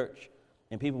service in church,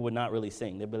 and people would not really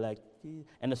sing. They'd be like,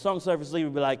 and the song service leader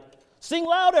would be like, sing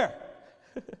louder.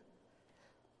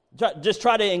 Just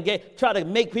try to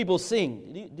make people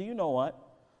sing. Do you know what?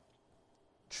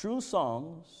 True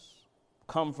songs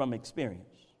come from experience.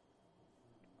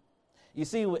 You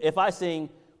see, if I sing,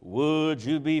 would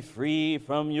you be free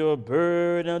from your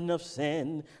burden of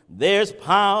sin? There's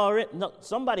power. No,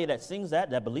 somebody that sings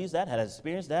that believes that, has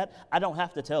experienced that, I don't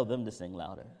have to tell them to sing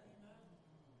louder.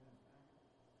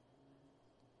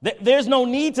 There's no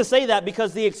need to say that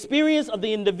because the experience of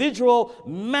the individual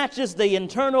matches the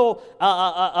internal,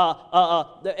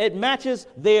 it matches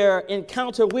their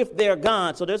encounter with their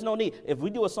God. So there's no need. If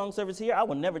we do a song service here, I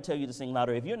will never tell you to sing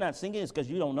louder. If you're not singing, it's because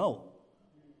you don't know.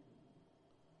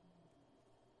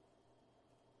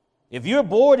 If you're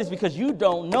bored, it's because you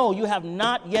don't know. You have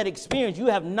not yet experienced. You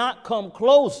have not come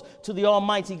close to the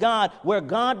Almighty God where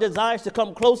God desires to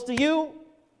come close to you.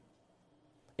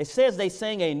 It says they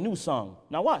sang a new song.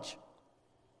 Now watch.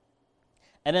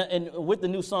 And with the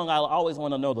new song, I always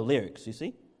want to know the lyrics, you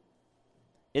see?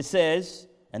 It says,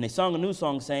 and they sung a new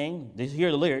song saying,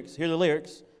 hear the lyrics.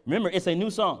 Remember, it's a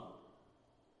new song.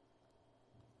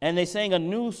 And they sang a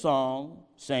new song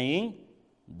saying,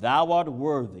 thou art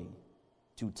worthy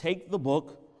to take the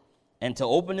book and to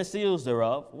open the seals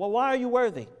thereof. Well, why are you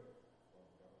worthy?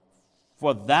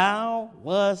 For thou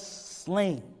wast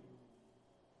slain.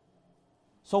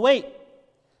 So wait,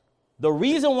 the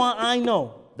reason why I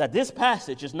know that this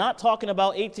passage is not talking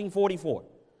about 1844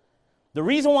 The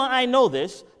reason why I know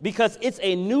this, because it's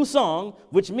a new song,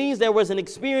 which means there was an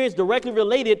experience directly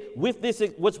related with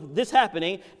this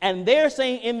happening, and they're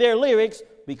saying in their lyrics,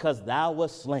 because thou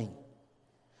wast slain.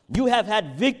 You have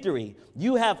had victory.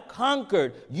 You have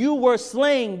conquered. You were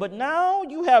slain, but now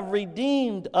you have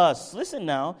redeemed us. Listen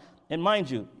now, and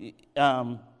mind you,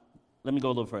 let me go a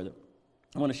little further.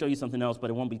 I want to show you something else, but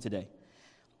it won't be today.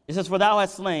 It says, for thou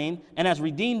hast slain and hast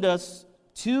redeemed us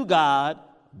to God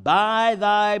by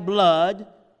thy blood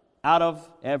out of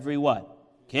every what?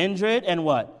 Kindred and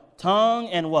what? Tongue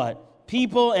and what?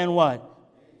 People and what?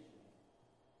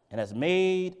 And has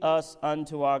made us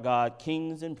unto our God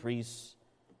kings and priests,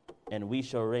 and we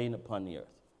shall reign upon the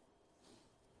earth.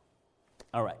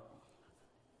 All right.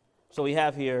 So we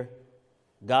have here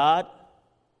God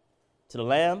to the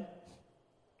Lamb.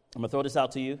 I'm going to throw this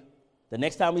out to you. The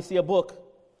next time we see a book,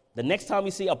 the next time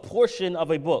we see a portion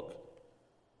of a book,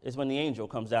 is when the angel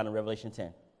comes down in Revelation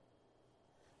 10.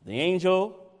 The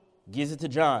angel gives it to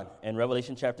John in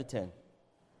Revelation chapter 10.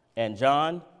 And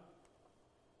John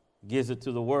gives it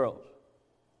to the world.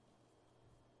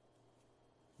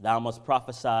 Thou must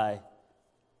prophesy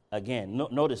again.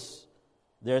 Notice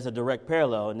there's a direct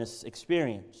parallel in this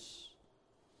experience.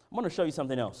 I'm going to show you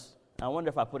something else. I wonder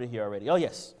if I put it here already. Oh,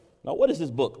 yes. Now, what is this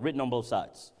book written on both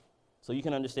sides? So you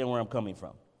can understand where I'm coming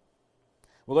from.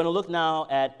 We're going to look now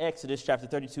at Exodus chapter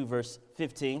 32, verse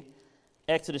 15.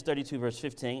 Exodus 32, verse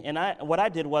 15. And what I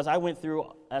did was I went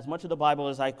through as much of the Bible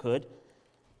as I could.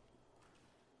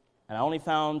 And I only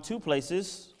found two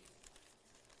places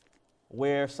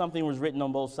where something was written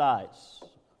on both sides.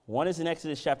 One is in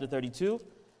Exodus chapter 32.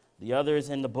 The other is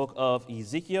in the book of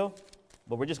Ezekiel.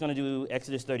 But we're just going to do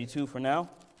Exodus 32 for now.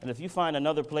 And if you find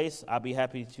another place, I'll be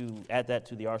happy to add that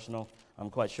to the arsenal. I'm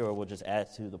quite sure we'll just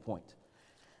add to the point.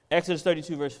 Exodus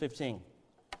 32, verse 15.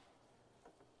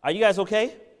 Are you guys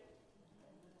okay?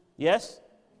 Yes?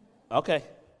 Okay.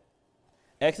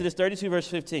 Exodus 32, verse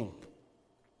 15.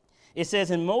 It says,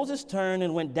 and Moses turned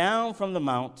and went down from the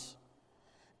mount,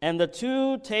 and the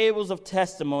 2 tables of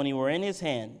testimony were in his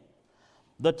hand.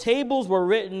 The tables were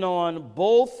written on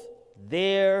both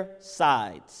their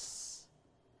sides.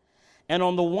 And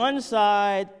on the one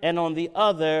side and on the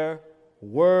other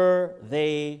were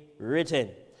they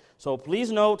written. So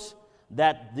please note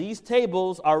that these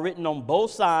tables are written on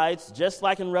both sides, just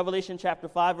like in Revelation chapter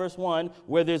 5, verse 1,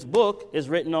 where this book is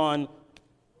written on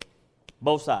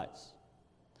both sides.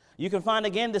 You can find,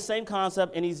 again, the same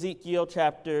concept in Ezekiel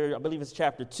chapter, I believe it's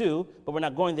chapter 2, but we're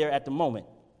not going there at the moment.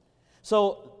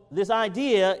 So this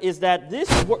idea is that this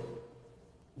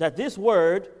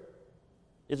word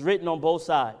is written on both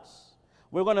sides.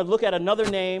 We're going to look at another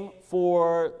name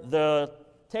for the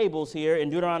tables here in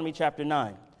Deuteronomy chapter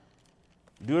 9.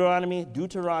 Deuteronomy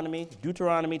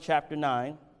chapter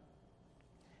 9,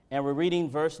 and we're reading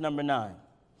verse number 9.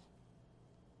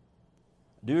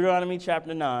 Deuteronomy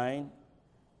chapter 9,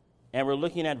 and we're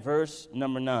looking at verse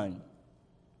number 9.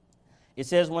 It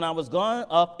says, when I was gone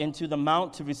up into the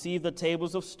mount to receive the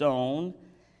tables of stone,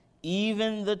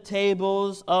 even the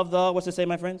tables of the, what's it say,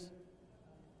 my friends?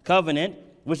 Covenant,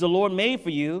 which the Lord made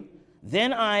for you,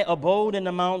 then I abode in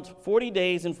the mount 40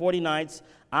 days and 40 nights.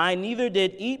 I neither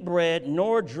did eat bread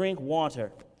nor drink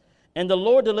water. And the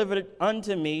Lord delivered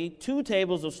unto me 2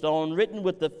 tables of stone written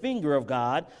with the finger of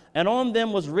God, and on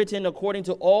them was written according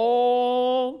to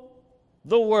all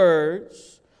the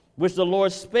words which the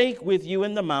Lord spake with you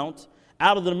in the mount,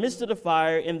 out of the midst of the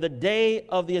fire in the day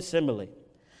of the assembly.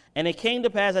 And it came to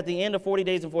pass at the end of 40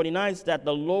 days and 40 nights that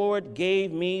the Lord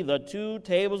gave me the 2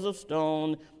 tables of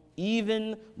stone,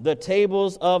 even the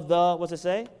tables of the, what's it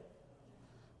say?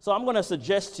 So I'm going to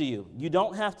suggest to you, you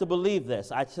don't have to believe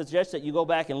this. I suggest that you go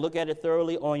back and look at it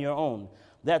thoroughly on your own.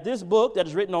 That this book that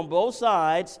is written on both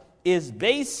sides is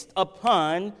based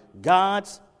upon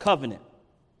God's covenant.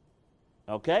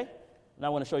 Okay? Now I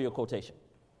want to show you a quotation.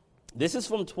 This is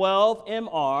from 12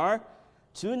 MR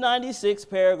 296,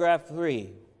 paragraph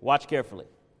 3. Watch carefully.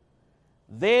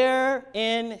 There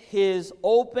in his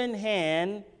open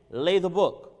hand lay the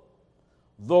book,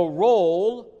 the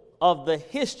roll of the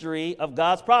history of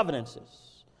God's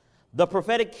providences, the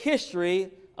prophetic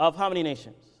history of how many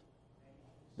nations?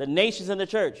 The nations in the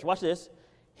church. Watch this.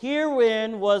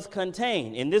 Herein was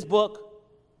contained, in this book,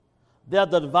 the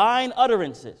divine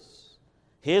utterances,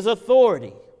 his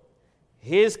authority,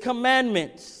 his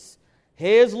commandments,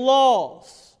 his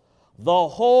laws, the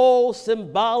whole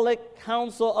symbolic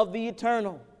counsel of the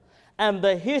eternal, and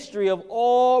the history of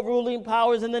all ruling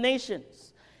powers in the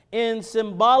nations. In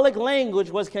symbolic language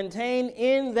was contained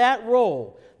in that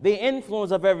roll the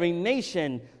influence of every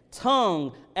nation,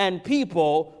 tongue, and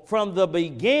people from the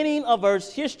beginning of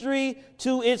Earth's history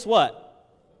to its what?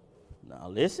 Now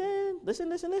listen.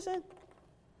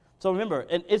 So remember,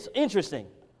 and it's interesting.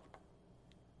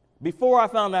 Before I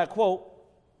found that quote,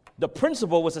 the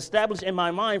principle was established in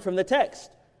my mind from the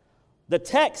text. The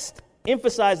text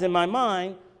emphasized in my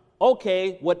mind,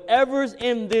 okay, whatever's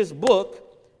in this book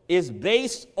is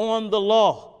based on the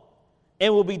law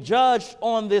and will be judged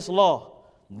on this law.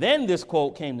 Then this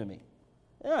quote came to me.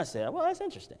 And I said, well, that's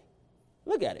interesting.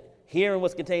 Look at it. Hearing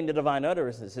what's contained in divine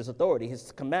utterances, his authority,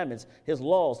 his commandments, his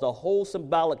laws, the whole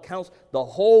symbolic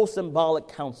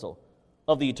counsel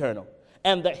of the eternal,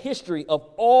 and the history of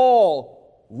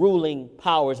all ruling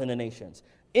powers in the nations.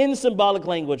 In symbolic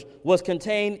language was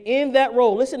contained in that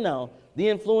role. Listen now, the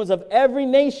influence of every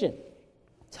nation,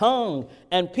 tongue,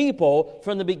 and people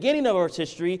from the beginning of Earth's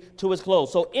history to its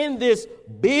close. So in this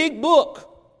big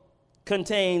book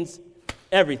contains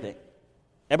everything.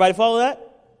 Everybody follow that?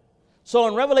 So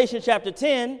in Revelation chapter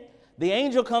 10, the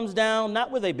angel comes down not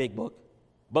with a big book,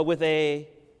 but with a,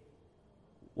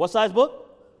 what size book?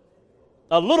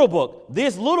 A little book.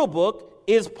 This little book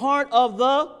is part of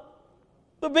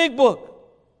the big book.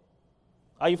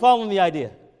 Are you following the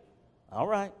idea? All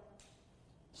right.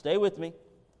 Stay with me.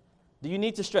 Do you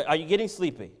need to stretch? Are you getting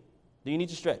sleepy? Do you need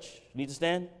to stretch? You need to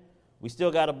stand? We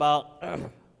still got about a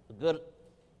good,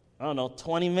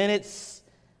 20 minutes.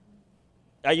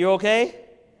 Are you okay?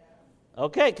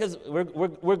 Okay, because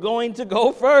we're going to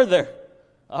go further.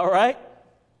 All right?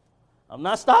 I'm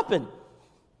not stopping.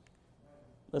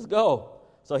 Let's go.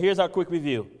 So here's our quick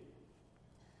review.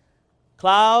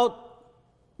 Cloud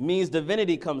means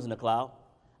divinity comes in the cloud.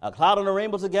 A cloud and a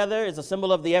rainbow together is a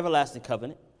symbol of the everlasting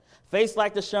covenant. Face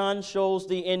like the sun shows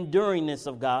the enduringness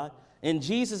of God. And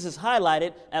Jesus is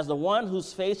highlighted as the one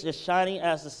whose face is shining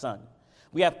as the sun.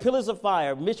 We have pillars of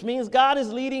fire, which means God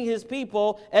is leading his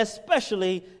people,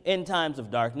 especially in times of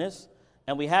darkness.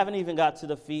 And we haven't even got to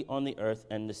the feet on the earth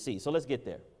and the sea. So let's get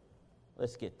there.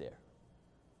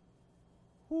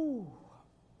 Whew.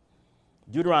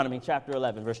 Deuteronomy chapter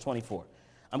 11, verse 24.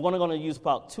 I'm going to use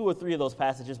about 2 or 3 of those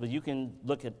passages, but you can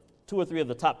look at 2 or 3 of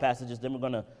the top passages. Then we're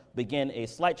going to begin a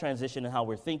slight transition in how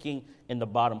we're thinking in the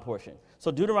bottom portion.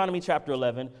 So Deuteronomy chapter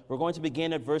 11, we're going to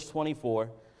begin at verse 24.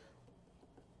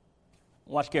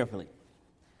 Watch carefully.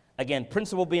 Again,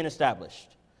 principle being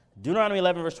established. Deuteronomy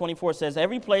 11, verse 24 says,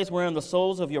 every place wherein the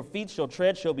soles of your feet shall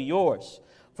tread shall be yours.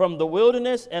 From the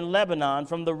wilderness and Lebanon,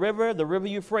 from the river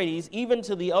Euphrates, even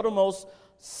to the uttermost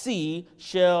sea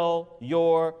shall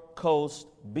your coast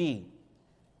be.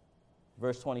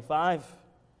 Verse 25,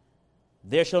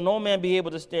 there shall no man be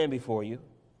able to stand before you,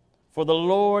 for the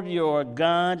Lord your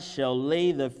God shall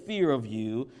lay the fear of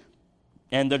you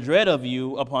and the dread of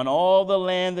you upon all the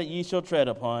land that ye shall tread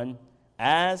upon,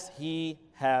 as he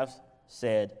hath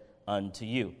said unto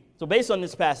you. So based on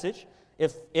this passage,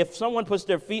 if someone puts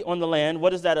their feet on the land,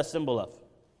 what is that a symbol of?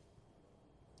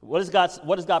 What is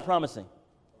God promising?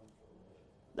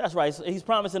 That's right. He's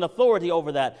promising authority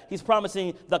over that. He's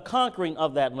promising the conquering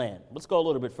of that land. Let's go a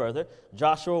little bit further.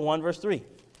 Joshua 1, verse 3.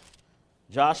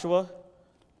 Joshua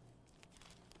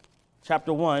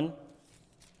chapter 1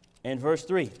 and verse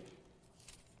 3.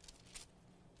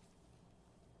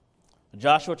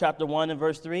 Joshua chapter 1 and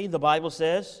verse 3, the Bible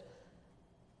says,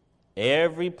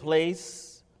 every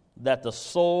place that the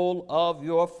sole of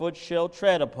your foot shall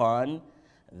tread upon,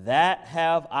 that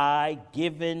have I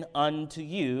given unto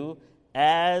you,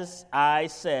 as I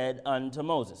said unto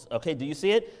Moses. Okay, do you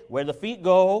see it? Where the feet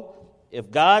go,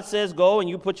 if God says go and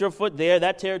you put your foot there,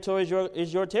 that territory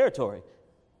is your territory.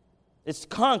 It's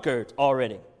conquered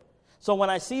already. So when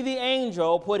I see the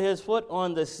angel put his foot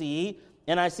on the sea,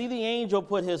 and I see the angel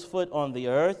put his foot on the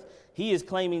earth, he is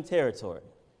claiming territory.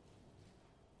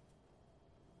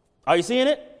 Are you seeing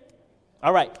it?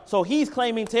 All right, so he's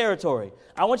claiming territory.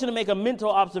 I want you to make a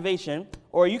mental observation,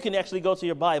 or you can actually go to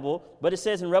your Bible, but it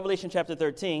says in Revelation chapter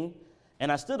 13,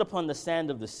 and I stood upon the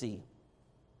sand of the sea,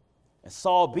 and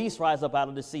saw a beast rise up out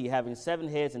of the sea, having 7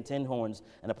 heads and 10 horns,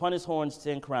 and upon his horns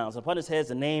 10 crowns, upon his heads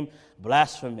the name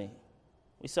Blasphemy.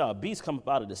 We saw a beast come up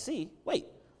out of the sea. Wait,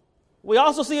 we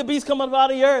also see a beast come up out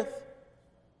of the earth.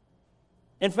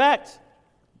 In fact,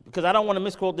 because I don't want to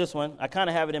misquote this one. I kind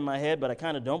of have it in my head, but I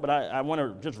kind of don't. But I want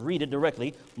to just read it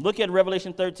directly. Look at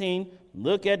Revelation 13.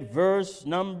 Look at verse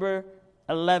number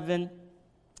 11.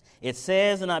 It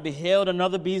says, and I beheld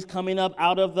another beast coming up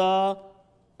out of the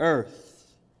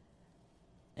earth.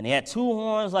 And he had 2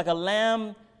 horns like a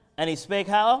lamb, and he spake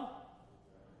how?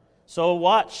 So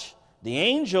watch. The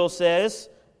angel says,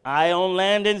 I own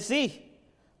land and sea.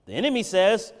 The enemy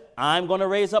says, I'm going to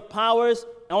raise up powers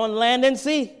on land and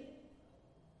sea.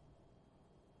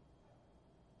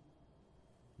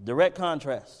 Direct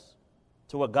contrast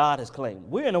to what God has claimed.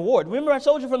 We're in a war. Remember, I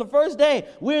told you from the first day,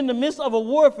 we're in the midst of a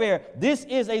warfare. This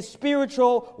is a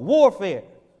spiritual warfare.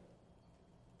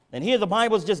 And here the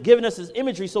Bible is just giving us this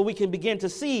imagery so we can begin to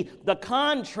see the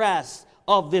contrast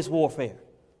of this warfare.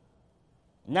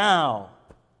 Now,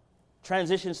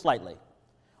 transition slightly.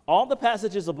 All the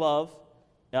passages above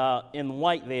in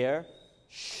white there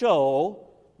show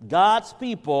God's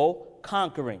people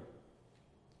conquering.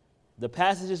 The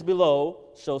passages below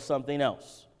show something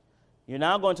else. You're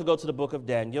now going to go to the book of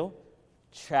Daniel,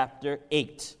 chapter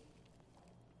 8.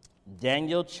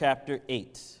 Daniel chapter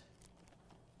 8.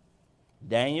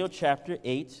 Daniel chapter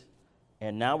 8,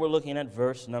 and now we're looking at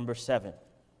verse number 7.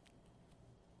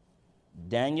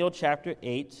 Daniel chapter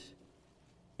 8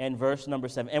 and verse number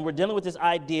 7. And we're dealing with this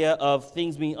idea of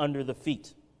things being under the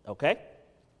feet, okay?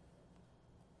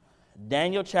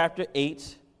 Daniel chapter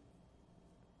 8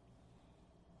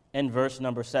 and verse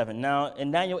number 7. Now,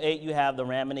 in Daniel 8, you have the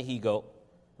ram and the he-goat,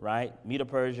 right?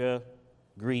 Medo-Persia,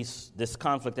 Greece, this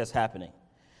conflict that's happening.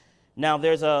 Now,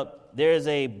 there's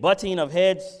a butting of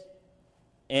heads,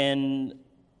 and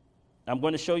I'm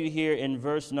going to show you here in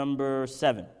verse number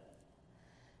 7.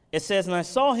 It says, "And I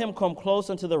saw him come close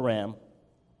unto the ram,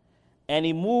 and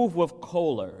he moved with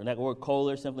choler." And that word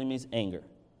choler simply means anger,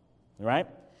 right?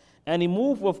 "And he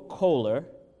moved with choler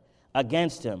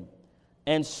against him,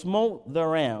 and smote the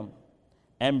ram,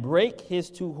 and brake his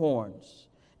two horns.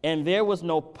 And there was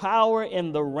no power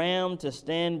in the ram to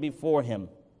stand before him.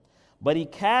 But he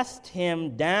cast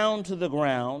him down to the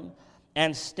ground,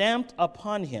 and stamped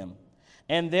upon him.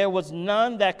 And there was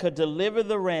none that could deliver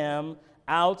the ram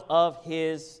out of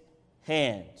his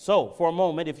hand." So, for a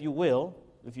moment, if you will,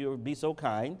 if you would be so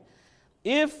kind,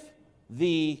 if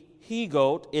the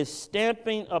he-goat is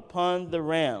stamping upon the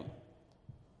ram,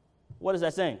 what is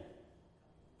that saying?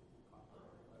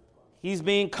 He's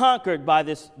being conquered by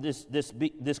this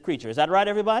creature. Is that right,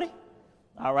 everybody?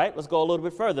 All right, let's go a little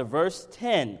bit further. Verse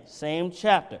 10, same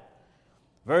chapter.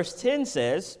 Verse 10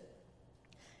 says,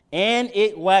 "And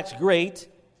it waxed great,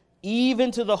 even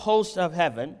to the host of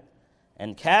heaven,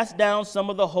 and cast down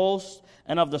some of the hosts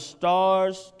and of the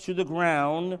stars to the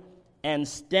ground, and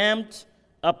stamped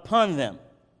upon them."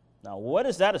 Now, what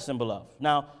is that a symbol of?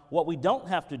 Now, what we don't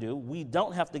have to do, we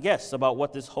don't have to guess about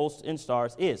what this host and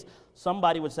stars is.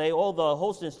 Somebody would say, oh, the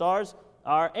host and stars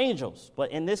are angels.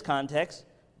 But in this context,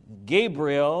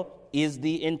 Gabriel is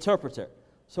the interpreter.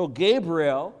 So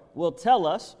Gabriel will tell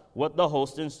us what the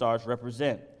host and stars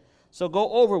represent. So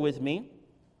go over with me,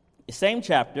 same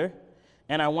chapter,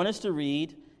 and I want us to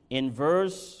read in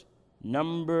verse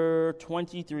number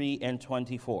 23 and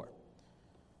 24.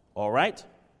 All right?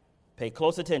 Pay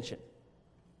close attention.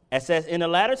 It says, "In the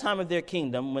latter time of their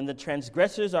kingdom, when the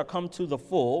transgressors are come to the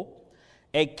full,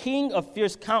 a king of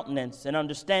fierce countenance and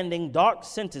understanding dark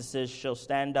sentences shall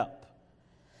stand up.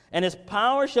 And his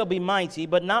power shall be mighty,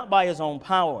 but not by his own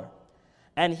power.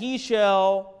 And he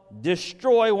shall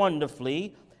destroy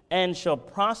wonderfully, and shall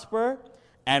prosper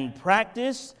and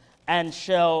practice, and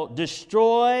shall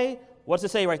destroy," what's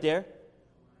it say right there?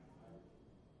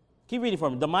 Keep reading for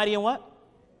me. The mighty and what?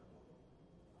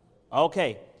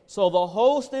 Okay, so the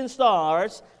host and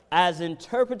stars, as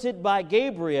interpreted by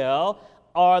Gabriel,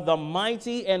 are the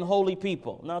mighty and holy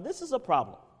people. Now, this is a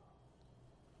problem.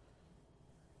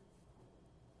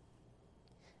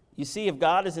 You see, if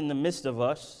God is in the midst of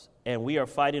us and we are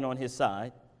fighting on his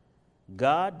side,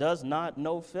 God does not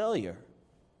know failure.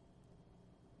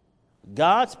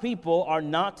 God's people are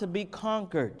not to be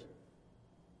conquered.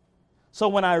 So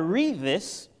when I read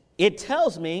this, it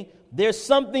tells me there's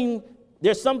something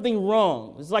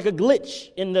wrong. It's like a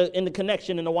glitch in the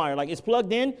connection in the wire. Like it's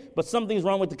plugged in, but something's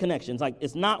wrong with the connection. It's like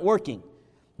it's not working.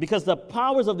 Because the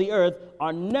powers of the earth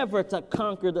are never to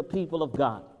conquer the people of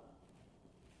God.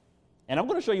 And I'm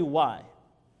going to show you why.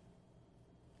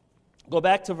 Go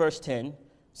back to verse 10,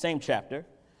 same chapter.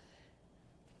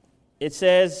 It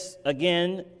says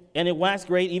again, "And it waxed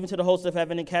great even to the host of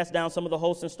heaven, and cast down some of the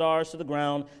hosts and stars to the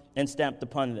ground, and stamped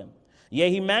upon them. Yea,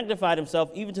 he magnified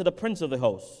himself even to the prince of the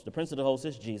hosts." The prince of the hosts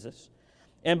is Jesus.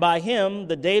 "And by him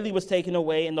the daily was taken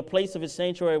away, and the place of his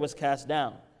sanctuary was cast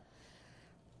down."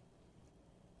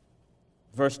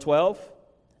 Verse 12,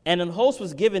 "And an host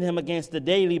was given him against the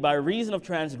daily by reason of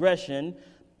transgression,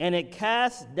 and it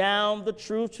cast down the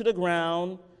truth to the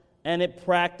ground, and it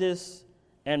practiced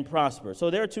and prospered." So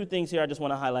there are two things here I just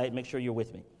want to highlight. Make sure you're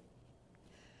with me.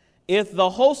 If the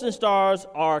hosts and stars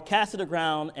are cast to the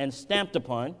ground and stamped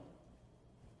upon,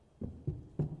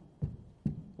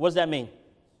 what does that mean?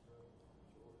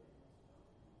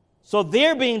 So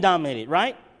they're being dominated,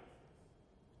 right?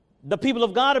 the people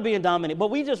of God are being dominated.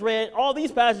 But we just read all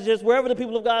these passages, wherever the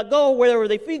people of God go, wherever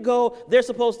their feet go, they're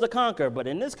supposed to conquer. But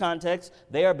in this context,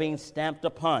 they are being stamped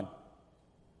upon.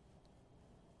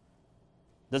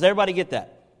 Does everybody get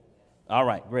that? All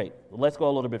right, great. Well, let's go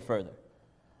a little bit further.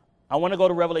 I want to go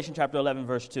to Revelation chapter 11,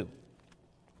 verse 2.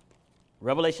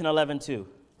 Revelation 11:2.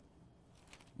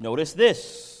 Notice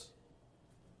this.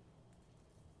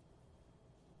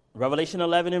 Revelation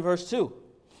 11 and verse 2.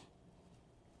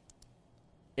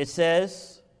 It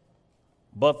says,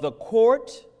 "But the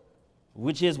court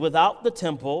which is without the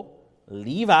temple,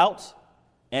 leave out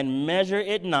and measure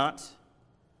it not,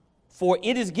 for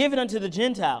it is given unto the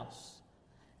Gentiles,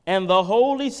 and the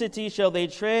holy city shall they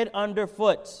tread under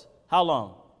foot." How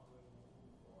long?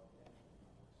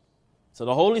 So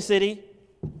the holy city,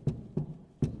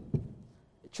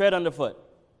 tread underfoot.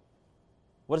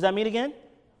 What does that mean again?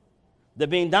 They're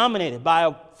being dominated by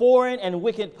a foreign and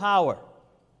wicked power.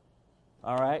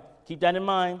 All right, keep that in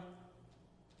mind.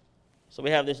 So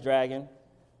we have this dragon,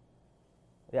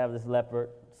 we have this leopard,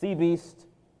 sea beast,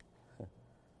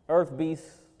 earth beast,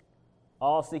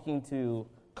 all seeking to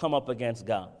come up against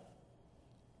God.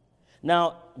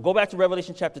 Now, go back to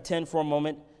Revelation chapter 10 for a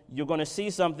moment. You're going to see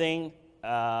something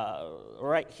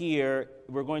right here.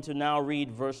 We're going to now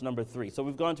read verse number 3. So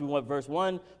we've gone to verse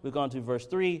 1, we've gone to verse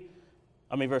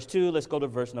 2. Let's go to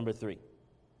verse number 3.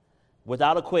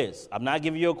 Without a quiz. I'm not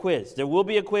giving you a quiz. There will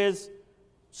be a quiz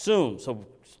soon, so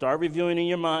start reviewing in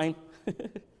your mind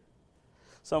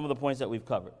some of the points that we've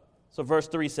covered. So verse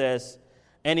 3 says,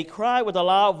 "And he cried with a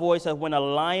loud voice as when a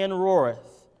lion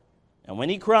roareth. And when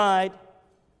he cried,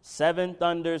 7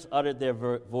 thunders uttered their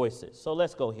voices." So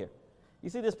let's go here. You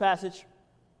see this passage?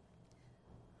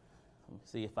 Let me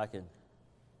see if I can.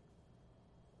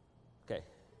 Okay.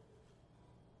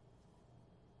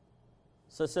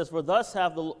 So it says, "For thus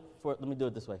have the." Let me do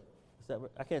it this way. Is that,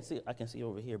 I can't see. I can see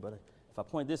over here, but if I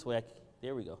point this way,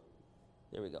 there we go.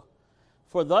 There we go.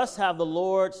 "For thus have the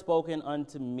Lord spoken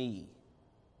unto me,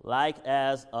 like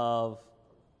as of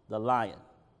the lion,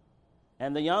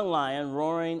 and the young lion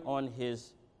roaring on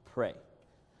his prey.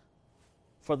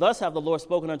 For thus have the Lord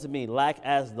spoken unto me, like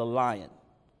as the lion."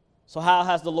 So how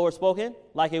has the Lord spoken?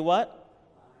 Like a what?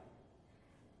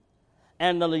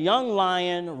 "And the young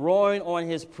lion roaring on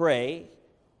his prey,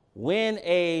 when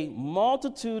a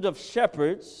multitude of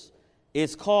shepherds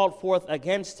is called forth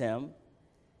against him,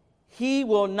 he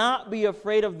will not be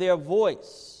afraid of their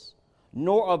voice,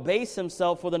 nor abase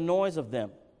himself for the noise of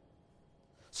them.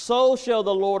 So shall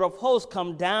the Lord of hosts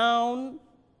come down."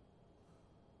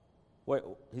 Where,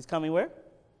 he's coming where?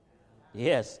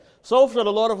 Yes. "So shall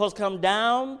the Lord of hosts come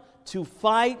down to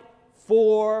fight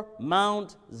for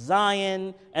Mount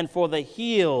Zion and for the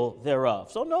hill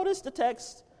thereof." So notice the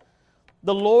text.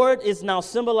 The Lord is now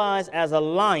symbolized as a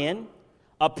lion.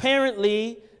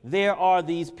 Apparently, there are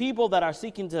these people that are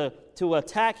seeking to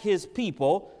attack his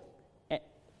people.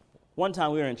 One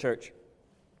time we were in church,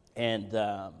 and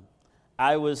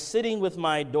I was sitting with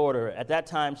my daughter. At that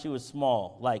time, she was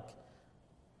small, like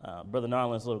Brother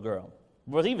Narlin's little girl.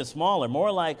 Was even smaller,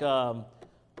 more like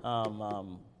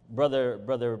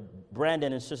Brother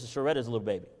Brandon and Sister Shoretta's little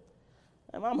baby.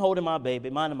 And I'm holding my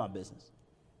baby, minding my business,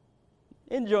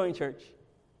 enjoying church.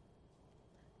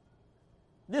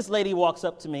 This lady walks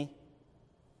up to me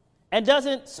and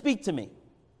doesn't speak to me.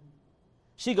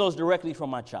 She goes directly for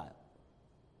my child.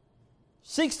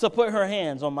 Seeks to put her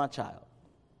hands on my child.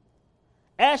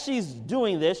 As she's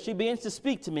doing this, she begins to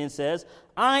speak to me and says,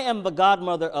 "I am the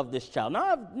godmother of this child." Now,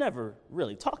 I've never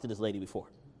really talked to this lady before.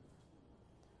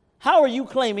 "How are you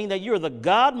claiming that you're the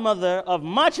godmother of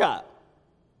my child?"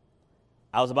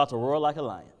 I was about to roar like a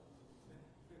lion.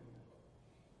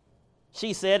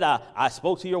 She said, I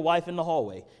spoke to your wife in the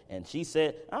hallway. And she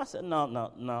said, I said,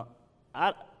 no.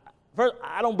 First,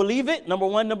 I don't believe it, number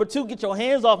one. Number two, get your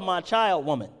hands off my child,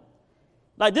 woman.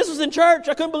 Like, this was in church.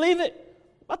 I couldn't believe it.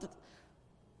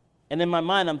 And in my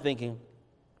mind, I'm thinking,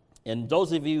 and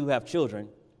those of you who have children,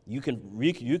 you can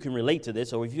relate to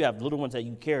this, or if you have little ones that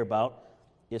you care about,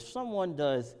 if someone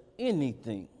does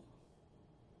anything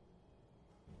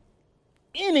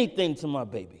to my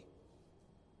baby,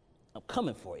 I'm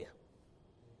coming for you.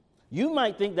 You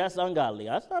might think that's ungodly.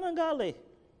 That's not ungodly.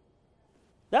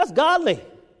 That's godly.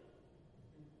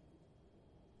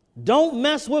 Don't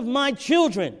mess with my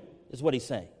children, is what he's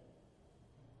saying.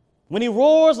 When he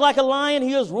roars like a lion,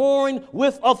 he is roaring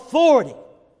with authority.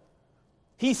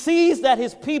 He sees that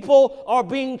his people are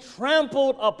being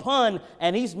trampled upon,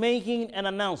 and he's making an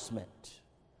announcement.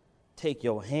 Take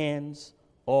your hands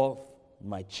off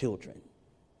my children.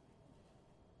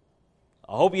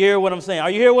 I hope you hear what I'm saying. Are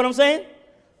you hearing what I'm saying?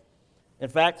 In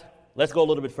fact, let's go a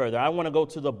little bit further. I want to go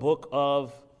to the book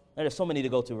of There's so many to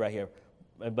go to right here,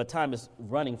 but time is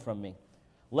running from me.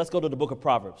 Let's go to the book of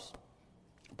Proverbs.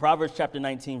 Proverbs chapter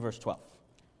 19, verse 12.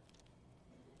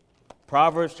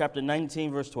 Proverbs chapter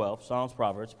 19, verse 12. Psalms,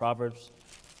 Proverbs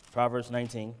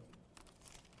 19.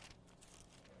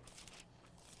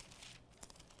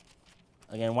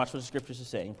 Again, watch what the scriptures are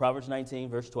saying. Proverbs 19,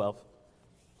 verse 12.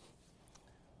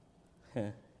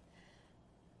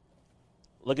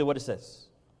 Look at what it says.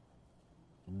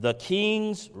 The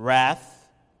king's wrath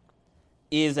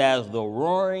is as the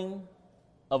roaring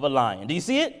of a lion. Do you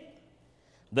see it?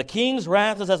 The king's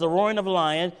wrath is as the roaring of a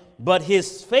lion, but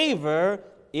his favor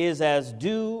is as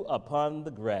dew upon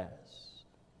the grass.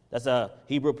 That's a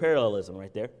Hebrew parallelism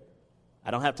right there.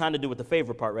 I don't have time to do with the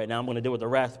favor part right now. I'm going to deal with the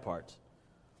wrath part.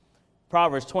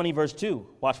 Proverbs 20, verse 2.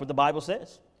 Watch what the Bible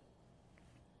says.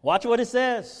 Watch what it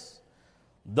says.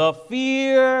 The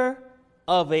fear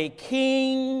of a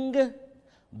king,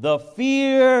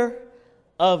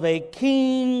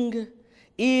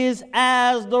 is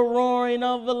as the roaring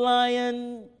of a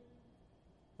lion.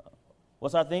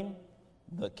 What's our theme?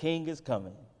 The king is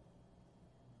coming.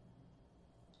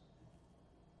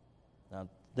 Now,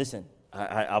 listen,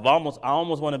 I almost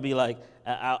want to be like,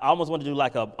 I almost want to do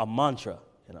like a mantra,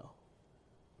 you know.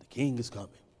 The king is coming.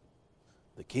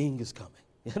 The king is coming.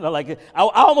 You know, like I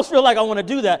almost feel like I want to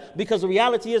do that, because the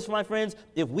reality is, my friends,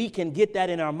 if we can get that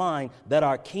in our mind, that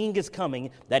our king is coming,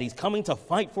 that he's coming to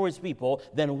fight for his people,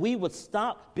 then we would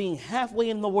stop being halfway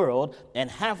in the world and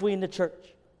halfway in the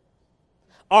church.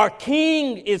 Our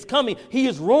king is coming. He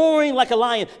is roaring like a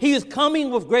lion. He is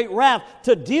coming with great wrath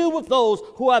to deal with those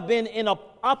who have been in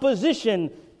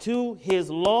opposition to his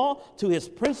law, to his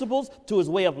principles, to his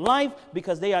way of life,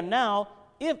 because they are now,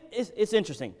 it's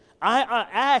interesting. I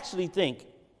actually think,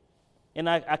 and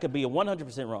I could be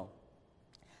 100% wrong,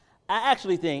 I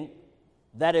actually think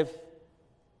that if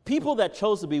people that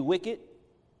chose to be wicked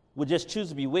would just choose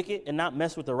to be wicked and not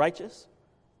mess with the righteous,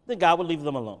 then God would leave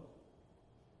them alone.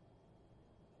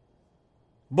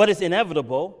 But it's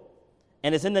inevitable,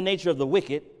 and it's in the nature of the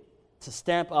wicked to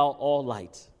stamp out all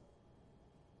light.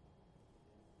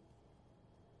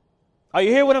 Are you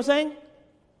hearing what I'm saying?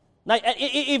 Now,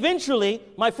 eventually,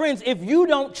 my friends, if you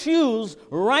don't choose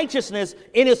righteousness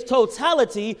in its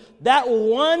totality, that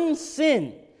one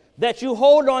sin that you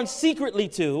hold on secretly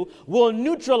to will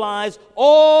neutralize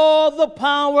all the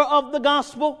power of the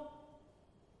gospel.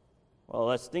 Well,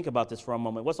 let's think about this for a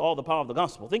moment. What's all the power of the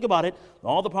gospel? Think about it.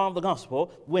 All the power of the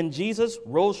gospel. When Jesus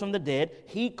rose from the dead,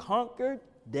 he conquered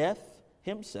death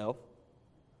himself.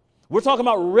 We're talking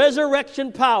about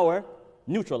resurrection power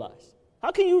neutralized.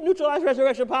 How can you neutralize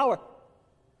resurrection power?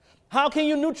 How can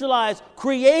you neutralize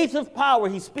creative power?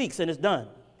 He speaks and it's done.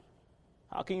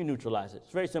 How can you neutralize it?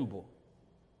 It's very simple.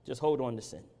 Just hold on to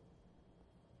sin.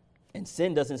 And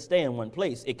sin doesn't stay in one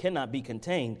place. It cannot be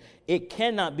contained. It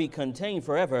cannot be contained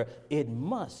forever. It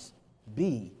must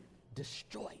be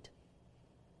destroyed.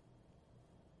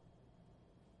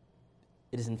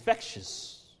 It is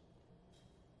infectious.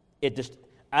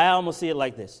 I almost see it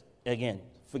like this. Again,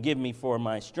 forgive me for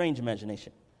my strange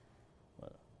imagination.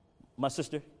 My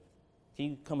sister,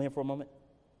 can you come here for a moment?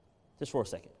 Just for a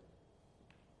second.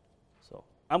 So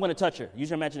I'm going to touch her. Use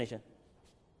your imagination.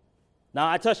 Now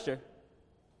I touched her.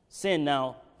 Sin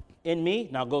now in me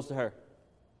now goes to her.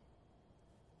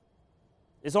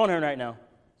 It's on her right now.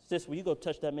 Sis, will you go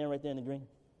touch that man right there in the green?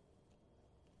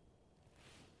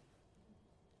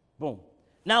 Boom.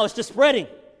 Now it's just spreading.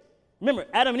 Remember,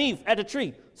 Adam and Eve at the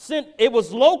tree. Sin, it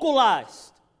was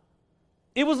localized.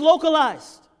 It was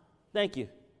localized. Thank you.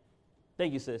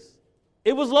 Thank you, sis.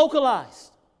 It was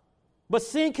localized. But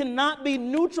sin cannot be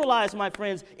neutralized, my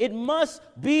friends. It must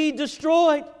be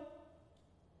destroyed.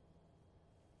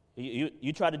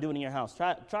 You try to do it in your house.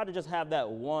 Try to just have that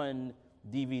one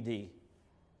DVD.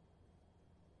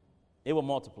 It will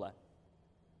multiply.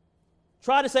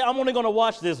 Try to say, I'm only going to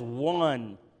watch this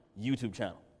one YouTube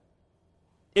channel.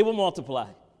 It will multiply.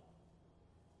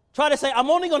 Try to say,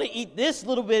 I'm only going to eat this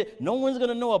little bit. No one's going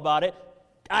to know about it.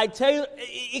 I tell you,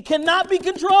 it cannot be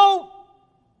controlled.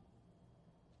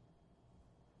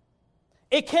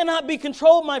 It cannot be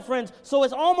controlled, my friends. So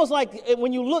it's almost like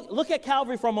when you look at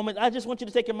Calvary for a moment, I just want you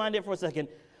to take your mind there for a second.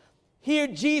 Here,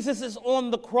 Jesus is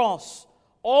on the cross.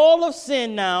 All of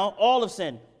sin now, all of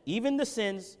sin, even the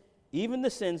sins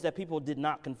that people did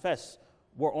not confess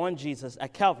were on Jesus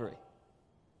at Calvary.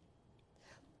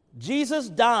 Jesus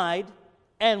died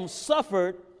and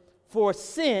suffered for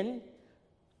sin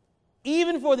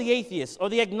Even for the atheist or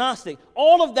the agnostic,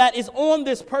 all of that is on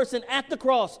this person at the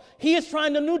cross. He is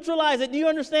trying to neutralize it. Do you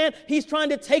understand? He's trying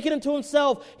to take it into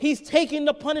himself. He's taking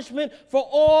the punishment for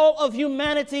all of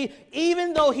humanity,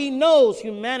 even though he knows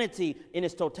humanity in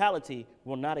its totality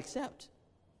will not accept.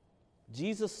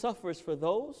 Jesus suffers for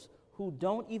those who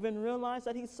don't even realize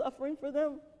that he's suffering for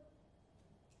them.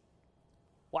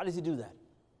 Why does he do that?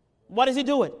 Why does he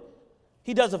do it?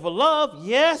 He does it for love,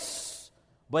 yes.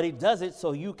 But he does it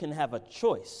so you can have a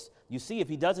choice. You see, if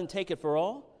he doesn't take it for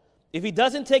all,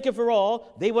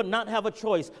 they would not have a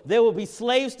choice. They will be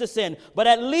slaves to sin. But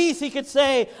at least he could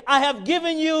say, I have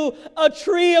given you a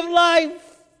tree of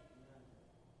life.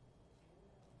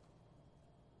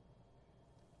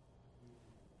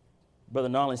 Brother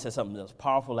Nolan said something that was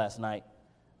powerful last night.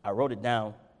 I wrote it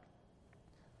down.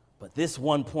 But this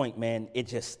one point, man, it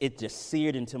just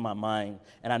seared into my mind.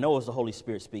 And I know it was the Holy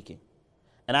Spirit speaking.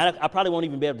 And I probably won't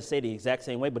even be able to say it the exact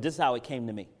same way, but this is how it came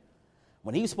to me.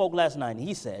 When he spoke last night,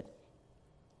 he said,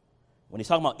 when he's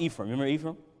talking about Ephraim, remember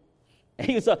Ephraim?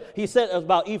 He said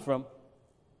about Ephraim,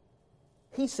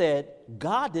 he said,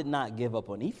 God did not give up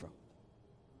on Ephraim.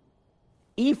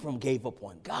 Ephraim gave up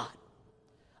on God.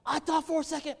 I thought for a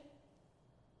second,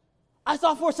 I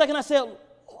said,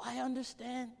 oh, I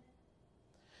understand.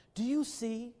 Do you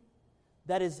see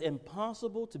that it's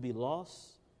impossible to be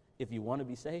lost if you want to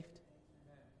be saved?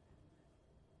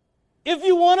 If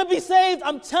you want to be saved,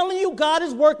 I'm telling you, God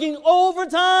is working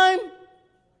overtime.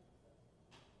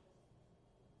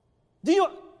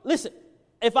 Listen,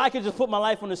 if I could just put my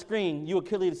life on the screen, you would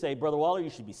clearly say, Brother Waller, you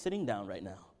should be sitting down right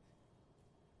now.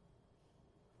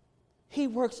 He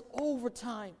works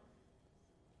overtime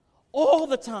all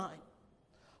the time,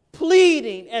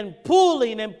 pleading and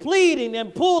pulling and pleading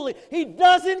and pulling. He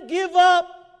doesn't give up.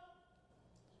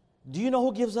 Do you know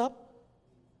who gives up?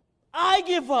 I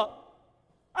give up.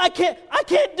 I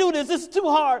can't do this. This is too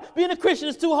hard. Being a Christian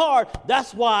is too hard.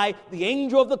 That's why the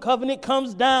angel of the covenant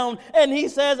comes down and he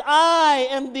says, I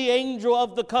am the angel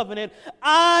of the covenant.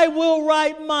 I will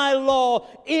write my law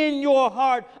in your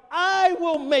heart. I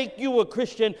will make you a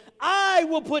Christian. I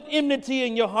will put enmity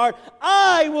in your heart.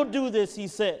 I will do this, he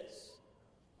says.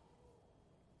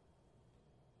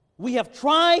 We have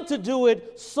tried to do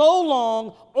it so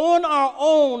long on our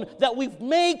own that we've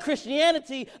made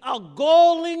Christianity our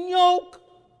galling yoke.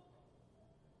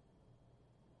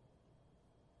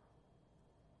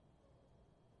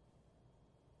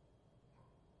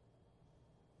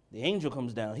 The angel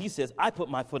comes down. He says, I put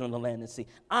my foot on the land and sea.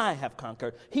 I have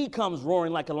conquered. He comes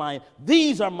roaring like a lion.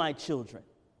 These are my children.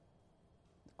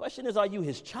 The question is, are you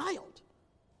his child?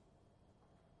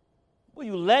 Will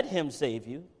you let him save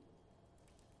you?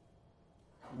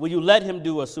 Will you let him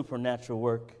do a supernatural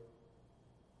work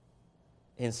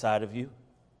inside of you?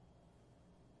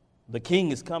 The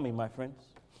king is coming, my friends.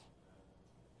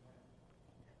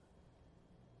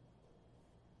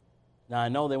 Now, I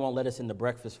know they won't let us into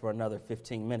breakfast for another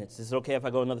 15 minutes. Is it okay if I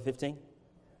go another 15?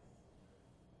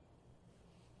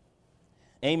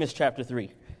 Amos chapter 3.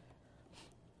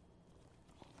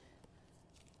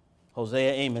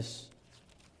 Hosea, Amos.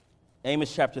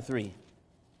 Amos chapter 3.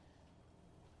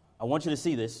 I want you to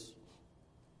see this.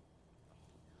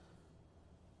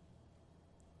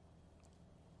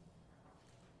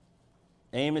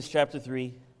 Amos chapter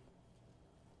 3,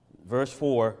 verse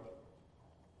 4.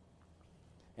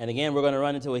 And again, we're going to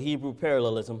run into a Hebrew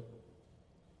parallelism.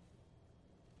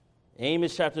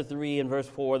 Amos chapter 3 and verse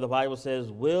 4, the Bible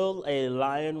says, will a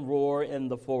lion roar in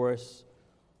the forest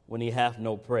when he hath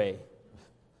no prey?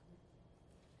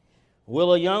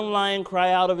 Will a young lion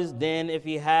cry out of his den if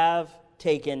he have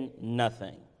taken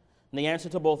nothing? And the answer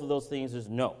to both of those things is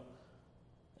no.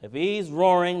 If he's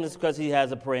roaring, it's because he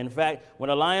has a prey. In fact, when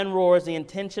a lion roars, the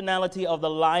intentionality of the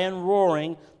lion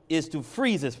roaring is to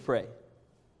freeze his prey.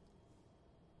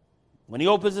 When he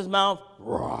opens his mouth,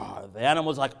 roar, the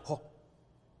animal's like, oh.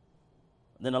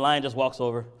 Then the lion just walks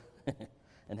over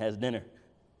and has dinner.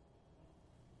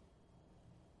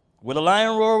 Will a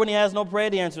lion roar when he has no prey?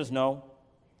 The answer is no.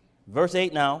 Verse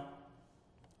 8 now.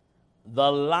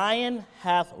 The lion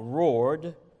hath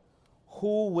roared,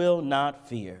 who will not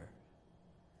fear?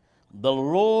 The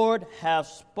Lord hath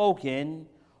spoken,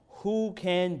 who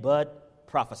can but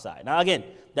prophesy? Now again,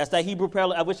 that's that Hebrew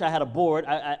parallel. I wish I had a board.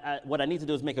 What I need to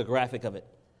do is make a graphic of it.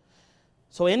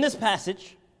 So in this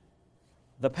passage,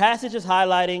 the passage is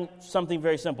highlighting something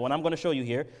very simple, and I'm going to show you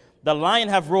here. The lion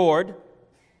hath roared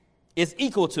is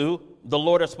equal to the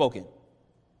Lord hath spoken.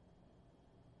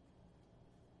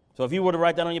 So if you were to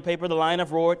write that on your paper, the lion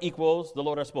hath roared equals the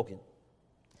Lord hath spoken.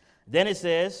 Then it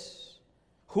says,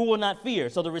 who will not fear?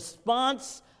 So the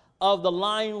response of the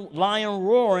lion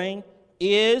roaring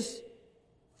is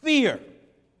fear.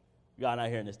 Y'all not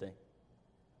hearing this thing.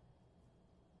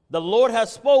 The Lord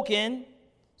has spoken,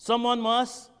 someone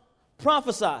must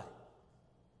prophesy.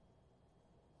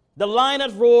 The lion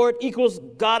has roared equals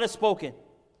God has spoken.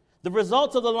 The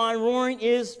result of the lion roaring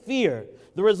is fear.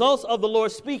 The results of the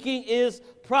Lord speaking is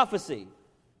prophecy.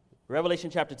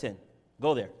 Revelation chapter 10.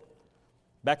 Go there.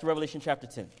 Back to Revelation chapter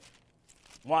 10.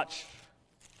 Watch.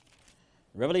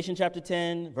 Revelation chapter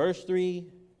 10, verse 3.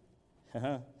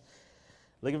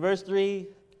 Look at verse 3.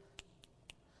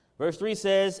 Verse 3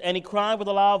 says, and he cried with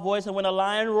a loud voice, and when a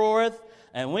lion roareth,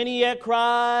 and when he had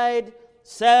cried,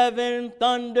 7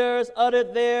 thunders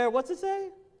uttered there. What's it say?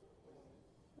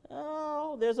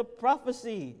 Oh, there's a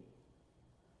prophecy.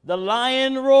 The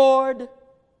lion roared,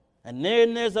 and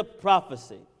then there's a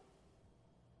prophecy.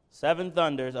 7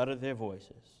 thunders uttered their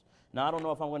voices. Now, I don't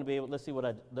know if I'm going to be able, let's see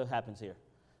what happens here.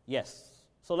 Yes.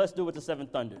 So let's do with the 7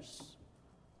 thunders.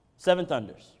 7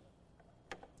 thunders.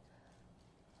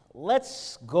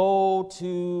 Let's go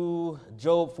to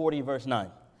Job 40, verse 9.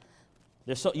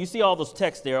 You see all those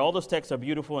texts there. All those texts are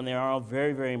beautiful, and they are all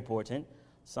very, very important.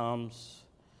 Psalms.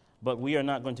 But we are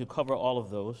not going to cover all of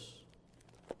those.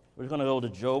 We're going to go to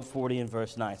Job 40 and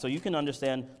verse 9. So you can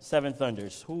understand 7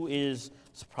 thunders. Who is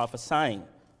prophesying?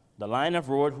 The lion have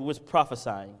roared. Who is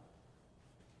prophesying?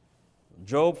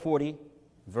 Job 40,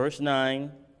 verse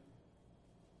 9.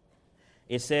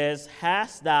 It says,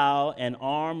 hast thou an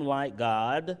arm like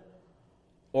God,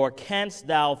 or canst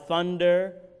thou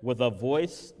thunder with a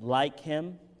voice like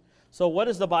him? So what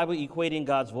is the Bible equating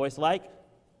God's voice like?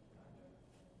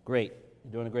 Great.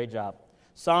 You're doing a great job.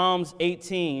 Psalms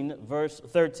 18, verse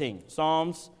 13.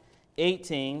 Psalms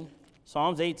 18,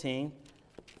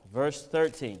 verse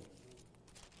 13.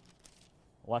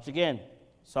 Watch again.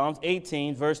 Psalms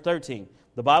 18, verse 13.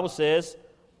 The Bible says,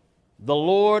 the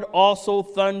Lord also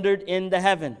thundered in the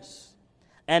heavens,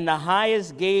 and the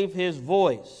highest gave his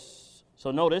voice.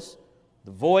 So notice, the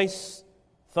voice,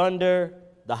 thunder,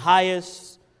 the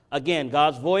highest. Again,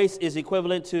 God's voice is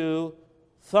equivalent to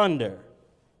thunder.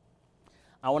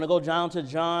 I want to go down to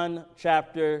John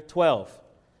chapter 12.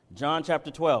 John chapter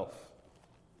 12.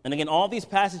 And again, all these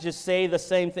passages say the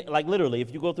same thing. Like literally,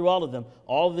 if you go through all of them,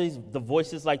 all of these, the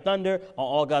voices like thunder are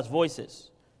all God's voices.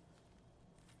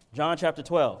 John chapter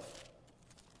 12.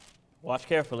 Watch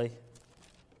carefully.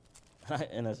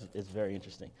 And it's very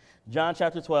interesting. John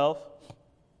chapter 12.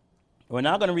 We're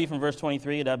now going to read from verse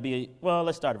 23.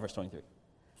 Let's start at verse 23.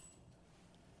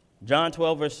 John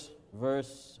 12,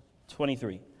 verse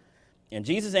 23. And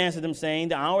Jesus answered them, saying,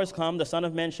 the hour is come, the Son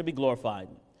of Man shall be glorified.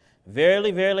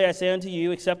 Verily, verily, I say unto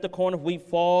you, except the corn of wheat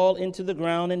fall into the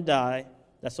ground and die,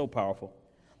 that's so powerful,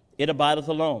 it abideth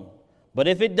alone. But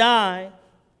if it die,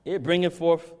 it bringeth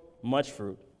forth much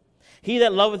fruit. He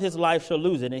that loveth his life shall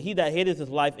lose it, and he that hateth his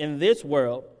life in this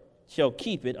world shall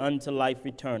keep it unto life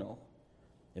eternal.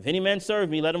 If any man serve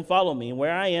me, let him follow me, and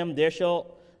where I am, there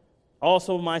shall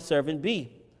also my servant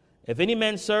be. If any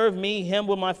man serve me, him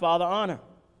will my Father honor.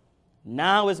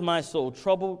 Now is my soul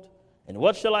troubled, and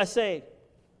what shall I say?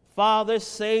 Father,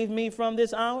 save me from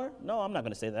this hour? No, I'm not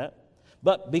going to say that.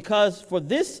 But because for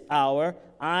this hour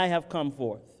I have come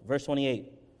forth. Verse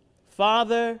 28.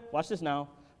 Father, watch this now,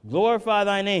 glorify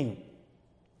thy name.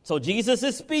 So Jesus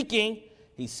is speaking.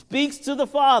 He speaks to the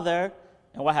Father,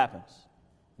 and what happens?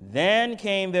 Then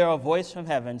came there a voice from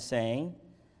heaven saying,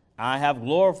 I have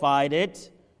glorified it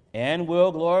and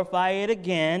will glorify it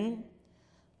again.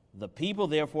 The people,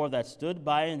 therefore, that stood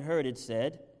by and heard it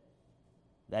said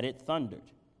that it thundered.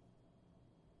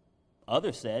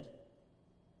 Others said,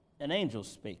 an angel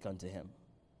spake unto him.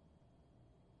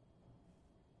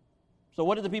 So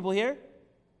what did the people hear?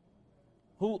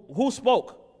 Who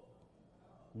spoke?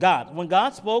 God. When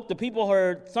God spoke, the people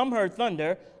heard, some heard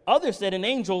thunder, others said an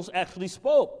angel actually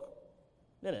spoke.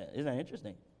 Isn't that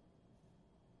interesting?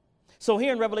 So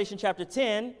here in Revelation chapter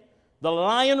 10, the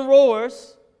lion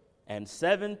roars, and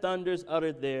 7 thunders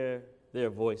uttered their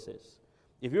voices.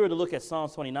 If you were to look at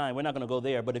Psalms 29, we're not going to go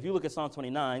there, but if you look at Psalms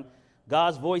 29,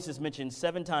 God's voice is mentioned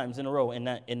 7 times in a row in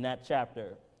that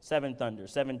chapter. 7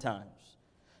 thunders, 7 times.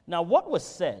 Now, what was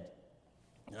said?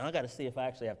 Now, I got to see if I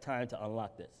actually have time to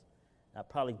unlock this. I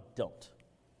probably don't.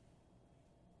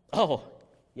 Oh,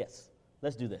 yes.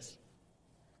 Let's do this.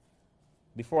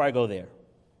 Before I go there,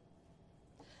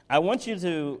 I want you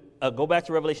to go back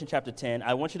to Revelation chapter 10.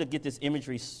 I want you to get this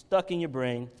imagery stuck in your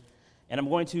brain. And I'm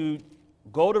going to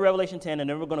go to Revelation 10, and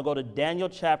then we're going to go to Daniel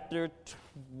chapter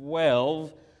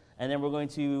 12, and then we're going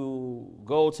to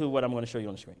go to what I'm going to show you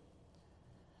on the screen.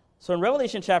 So in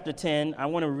Revelation chapter 10, I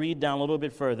want to read down a little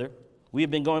bit further. We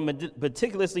have been going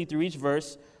meticulously through each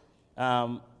verse.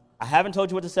 I I haven't told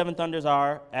you what the seven thunders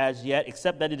are as yet,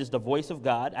 except that it is the voice of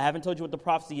God. I haven't told you what the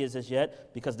prophecy is as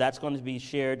yet, because that's going to be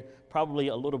shared probably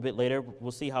a little bit later.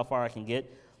 We'll see how far I can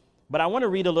get. But I want to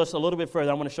read a little bit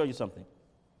further. I want to show you something.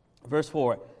 Verse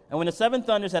 4, and when the seven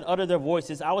thunders had uttered their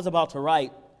voices, I was about to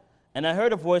write, and I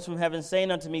heard a voice from heaven saying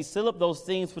unto me, seal up those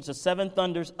things which the seven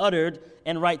thunders uttered,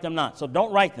 and write them not. So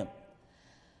don't write them.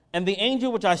 And the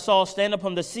angel which I saw stand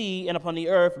upon the sea and upon the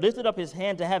earth lifted up his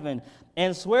hand to heaven,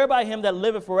 and swear by him that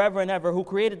liveth forever and ever, who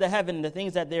created the heaven and the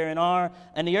things that therein are,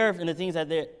 and the earth and the things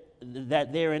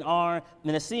that therein are,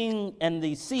 and the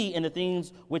sea and the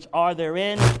things which are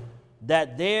therein,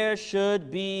 that there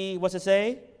should be, what's it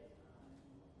say?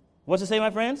 What's it say, my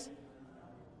friends?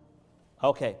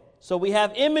 Okay, so we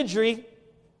have imagery.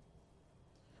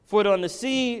 Foot on the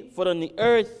sea, foot on the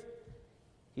earth.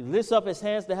 He lifts up his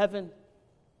hands to heaven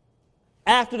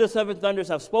after the seven thunders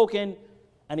have spoken,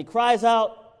 and he cries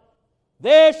out,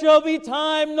 there shall be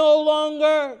time no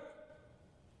longer.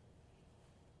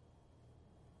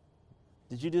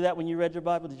 Did you do that when you read your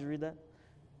Bible? Did you read that?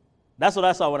 That's what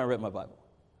I saw when I read my Bible.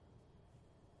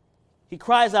 He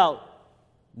cries out,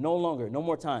 no longer, no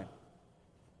more time.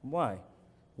 Why?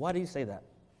 Why do you say that?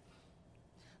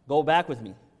 Go back with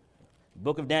me.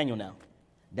 Book of Daniel now.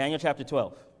 Daniel chapter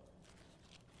 12.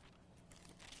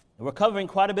 We're covering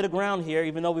quite a bit of ground here,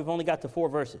 even though we've only got to 4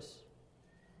 verses.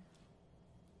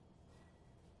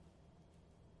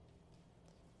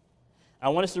 I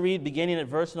want us to read beginning at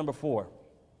verse number 4.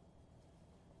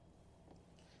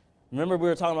 Remember, we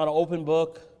were talking about an open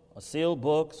book, a sealed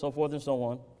book, so forth and so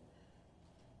on.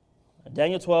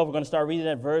 Daniel 12, we're going to start reading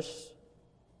at verse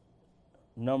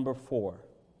number 4.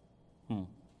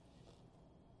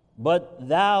 But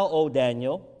thou, O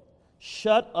Daniel,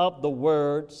 shut up the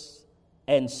words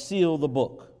and seal the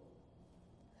book,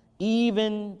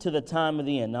 even to the time of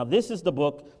the end. Now, this is the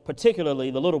book,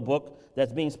 particularly the little book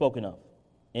that's being spoken of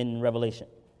in Revelation.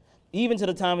 Even to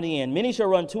the time of the end. Many shall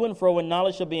run to and fro, and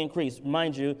knowledge shall be increased.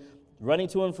 Mind you, running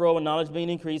to and fro and knowledge being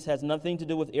increased has nothing to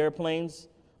do with airplanes,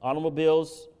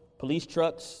 automobiles, police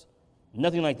trucks,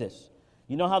 nothing like this.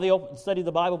 You know how they studied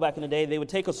the Bible back in the day? They would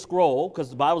take a scroll, because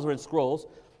the Bibles were in scrolls.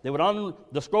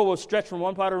 The scroll would stretch from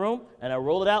one part of the room, and I'd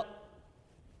roll it out.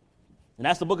 And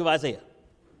that's the book of Isaiah,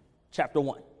 chapter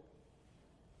 1.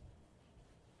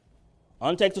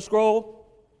 Untake the scroll,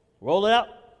 roll it out.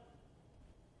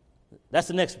 That's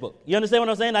the next book. You understand what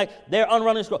I'm saying? Like, they're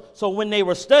unrunning scroll. So when they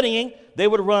were studying, they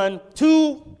would run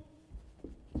to,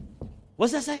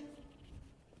 what's that say?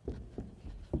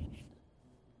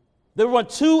 They would run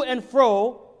to and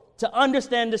fro to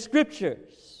understand the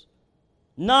scriptures.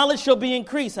 Knowledge shall be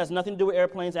increased. Has nothing to do with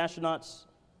airplanes, astronauts.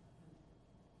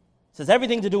 It has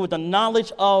everything to do with the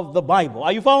knowledge of the Bible.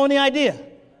 Are you following the idea?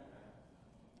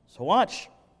 So watch.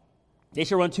 They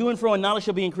shall run to and fro, and knowledge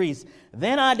shall be increased.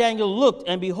 Then I, Daniel, looked,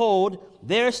 and behold,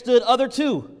 there stood other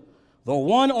two, the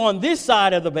one on this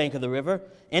side of the bank of the river,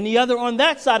 and the other on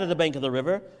that side of the bank of the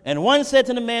river. And one said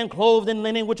to the man clothed in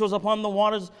linen, which was upon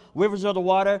the rivers of the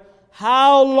water,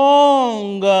 how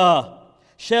long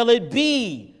shall it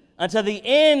be until the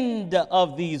end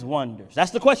of these wonders?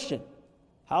 That's the question.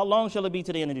 How long shall it be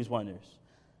to the end of these wonders?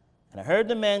 And I heard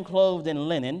the man clothed in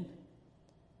linen,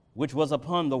 which was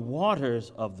upon the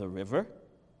waters of the river,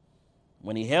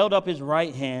 when he held up his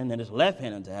right hand and his left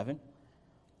hand unto heaven,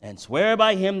 and swear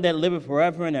by him that liveth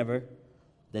forever and ever,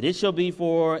 that it shall be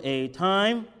for a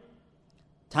time,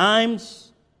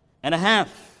 times, and a half.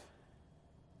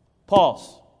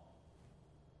 Pause.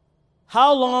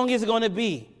 How long is it going to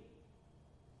be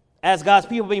as God's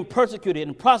people being persecuted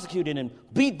and prosecuted and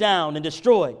beat down and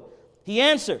destroyed? He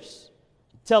answers,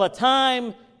 till a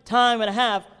time and a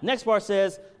half. Next part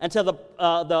says, until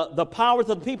the powers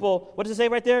of the people, what does it say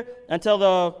right there? Until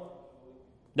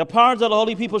the powers of the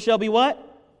holy people shall be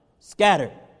what?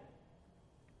 Scattered.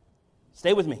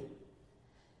 Stay with me.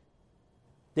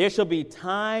 There shall be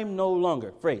time no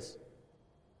longer. Phrase.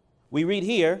 We read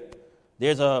here,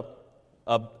 there's a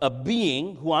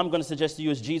being who I'm going to suggest to you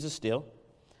is Jesus still.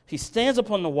 He stands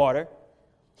upon the water.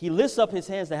 He lifts up his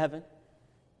hands to heaven,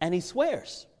 and he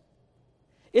swears.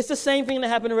 It's the same thing that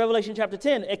happened in Revelation chapter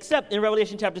 10, except in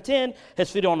Revelation chapter 10, his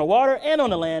feet are on the water and on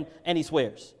the land, and he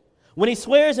swears. When he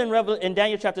swears in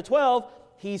Daniel chapter 12,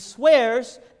 he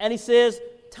swears, and he says,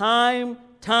 time,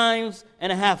 times,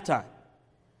 and a half time.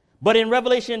 But in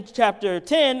Revelation chapter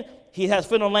 10, he has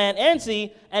feet on land and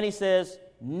sea, and he says,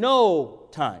 no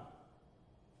time.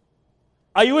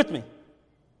 Are you with me?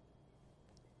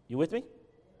 You with me?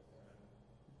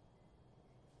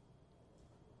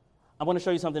 I want to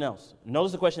show you something else.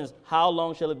 Notice the question is, how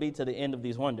long shall it be to the end of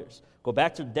these wonders? Go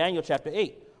back to Daniel chapter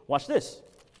 8. Watch this.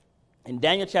 In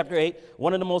Daniel chapter 8,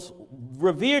 one of the most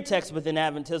revered texts within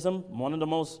Adventism, one of the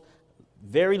most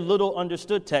very little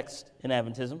understood texts in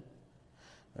Adventism.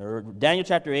 Daniel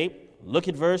chapter 8, look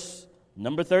at verse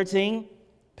number 13.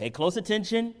 Pay close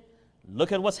attention.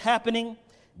 Look at what's happening.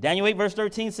 Daniel 8 verse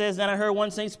 13 says, Then I heard one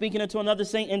saint speaking unto another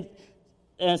saint,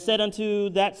 and said unto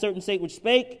that certain saint which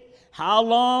spake, How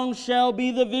long shall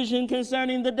be the vision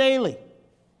concerning the daily?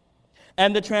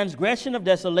 And the transgression of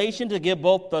desolation, to give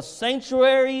both the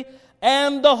sanctuary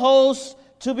and the host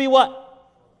to be what?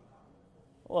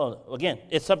 Well, again,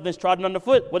 it's something that's trodden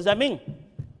underfoot. What does that mean?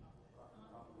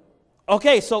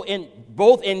 Okay, so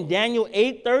both in Daniel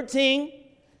 8:13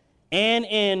 and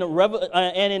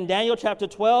in Daniel chapter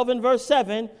 12 and verse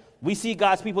 7, we see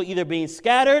God's people either being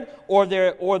scattered or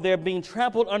they're being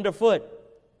trampled underfoot.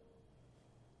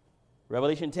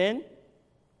 Revelation 10,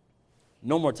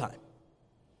 no more time.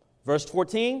 Verse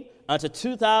 14, unto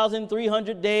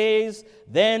 2,300 days,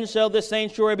 then shall the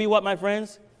sanctuary be what, my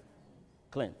friends?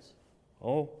 Cleansed.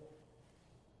 Oh.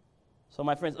 So,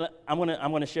 my friends, I'm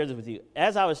gonna share this with you.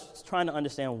 As I was trying to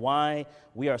understand why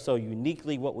we are so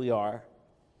uniquely what we are,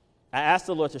 I asked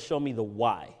the Lord to show me the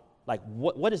why. Like,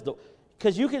 what is the...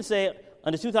 Because you can say,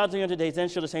 under 2,300 days, then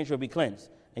shall the sanctuary be cleansed.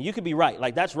 And you could be right.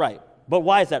 Like, that's right. But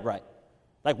why is that right?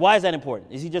 Like, why is that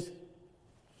important? Is he just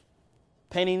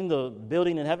painting the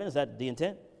building in heaven? Is that the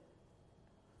intent?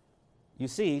 You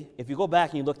see, if you go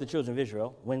back and you look at the children of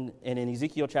Israel, and in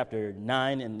Ezekiel chapter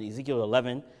 9 and Ezekiel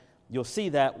 11, you'll see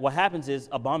that what happens is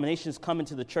abominations come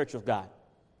into the church of God.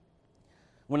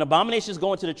 When abominations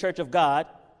go into the church of God,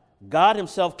 God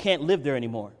himself can't live there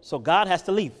anymore. So God has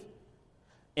to leave.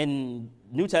 In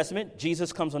New Testament,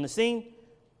 Jesus comes on the scene.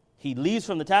 He leaves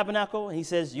from the tabernacle, and he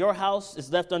says, Your house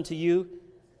is left unto you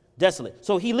desolate.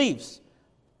 So he leaves.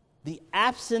 The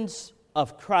absence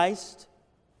of Christ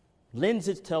lends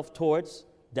itself towards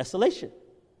desolation.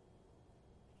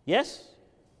 Yes?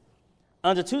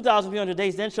 Under 2,300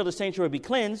 days, then shall the sanctuary be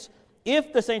cleansed.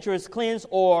 If the sanctuary is cleansed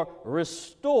or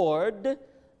restored,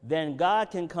 then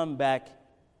God can come back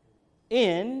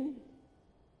in,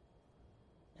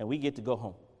 and we get to go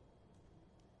home.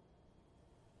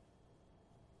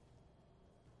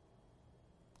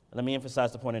 Let me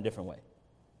emphasize the point in a different way.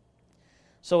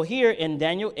 So here in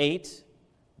Daniel 8,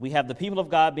 we have the people of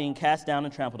God being cast down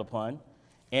and trampled upon.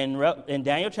 In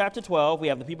Daniel chapter 12, we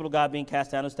have the people of God being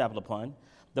cast down and trampled upon.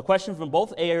 The question from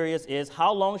both areas is,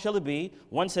 how long shall it be?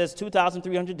 One says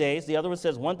 2,300 days. The other one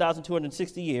says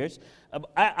 1,260 years.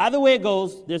 Either way it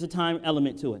goes, there's a time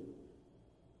element to it.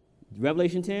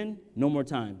 Revelation 10, no more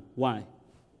time. Why?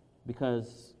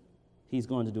 Because he's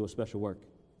going to do a special work.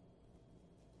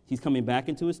 He's coming back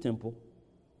into his temple.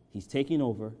 He's taking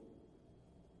over.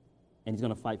 And he's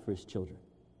going to fight for his children.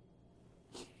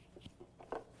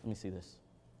 Let me see this.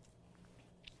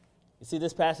 You see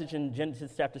this passage in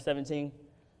Genesis chapter 17?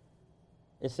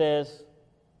 It says,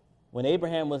 when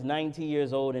Abraham was 90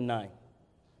 years old and 9.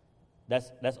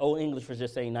 That's Old English for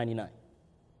just saying 99.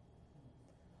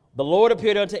 The Lord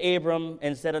appeared unto Abram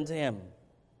and said unto him,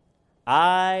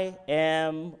 I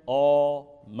am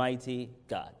Almighty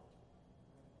God.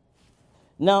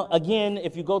 Now, again,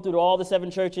 if you go through all the 7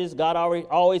 churches, God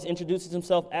always introduces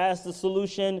himself as the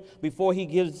solution before he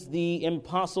gives the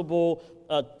impossible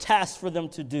task for them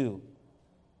to do.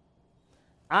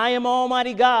 I am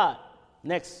Almighty God.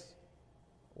 Next.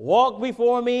 Walk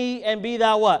before me and be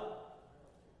thou what?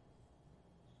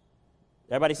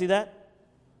 Everybody see that?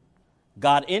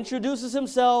 God introduces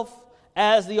himself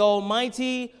as the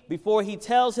Almighty before he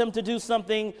tells him to do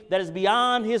something that is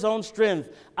beyond his own strength.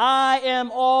 I am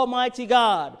Almighty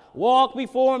God. Walk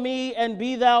before me and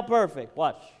be thou perfect.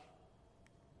 Watch.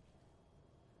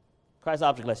 Christ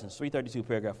Object Lessons, 332,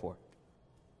 paragraph 4.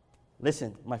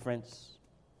 Listen, my friends.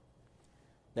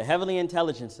 The heavenly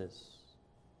intelligences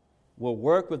will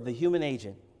work with the human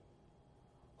agent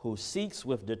who seeks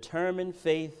with determined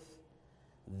faith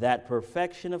that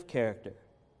perfection of character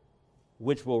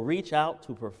which will reach out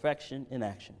to perfection in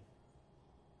action.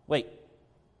 Wait,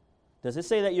 does it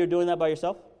say that you're doing that by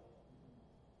yourself?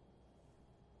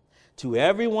 To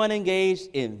everyone engaged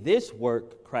in this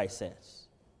work, Christ says,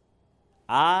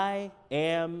 I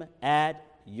am at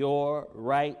your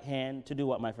right hand to do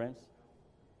what, my friends?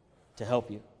 To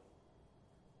help you.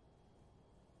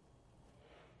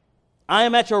 I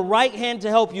am at your right hand to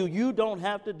help you. You don't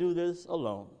have to do this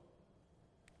alone.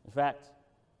 In fact,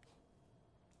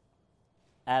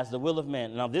 as the will of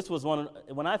man. Now, this was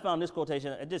when I found this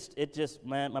quotation,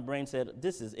 my brain said,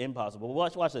 this is impossible.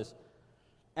 Watch this.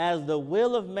 As the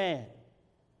will of man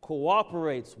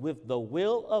cooperates with the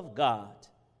will of God,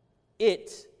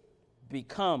 it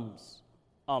becomes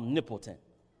omnipotent.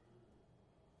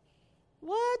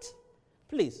 What?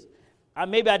 Please.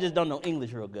 Maybe I just don't know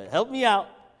English real good. Help me out.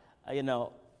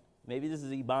 Maybe this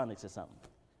is Ebonics or something.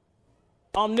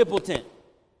 Omnipotent.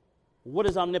 What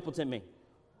does omnipotent mean?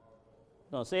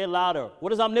 No, say it louder. What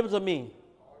does omnipotent mean?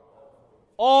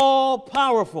 All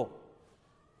powerful.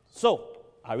 So,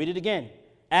 I read it again.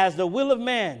 As the will of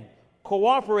man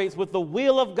cooperates with the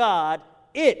will of God,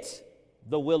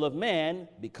 the will of man,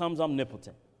 becomes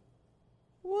omnipotent.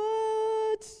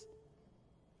 What?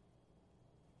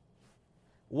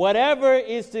 Whatever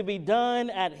is to be done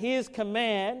at his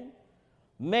command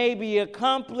may be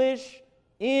accomplished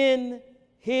in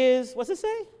his, what's it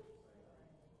say?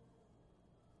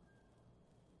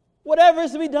 Whatever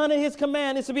is to be done at his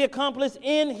command is to be accomplished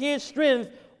in his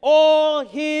strength. All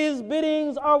his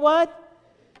biddings are what?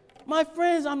 My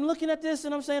friends, I'm looking at this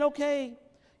and I'm saying, okay,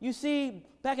 you see,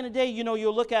 back in the day,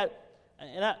 you'll look at,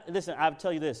 and listen, I'll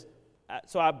tell you this.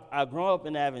 So I grew up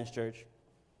in the Adventist church,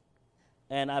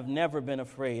 and I've never been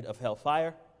afraid of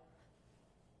hellfire.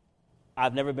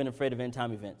 I've never been afraid of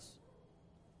end-time events.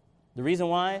 The reason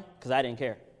why? Because I didn't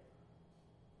care.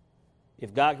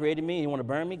 If God created me and you want to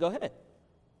burn me, go ahead.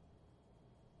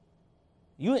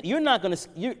 You're not going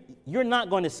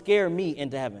to scare me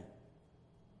into heaven.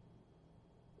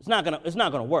 It's not going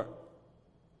to work.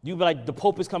 You'll be like, the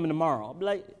Pope is coming tomorrow. I'll be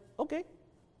like, okay.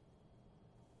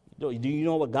 Do you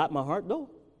know what got my heart, though?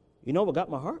 You know what got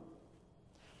my heart?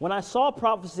 When I saw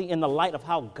prophecy in the light of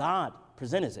how God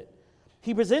presents it,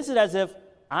 he presents it as if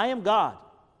I am God.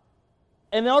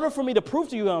 And in order for me to prove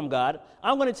to you I'm God,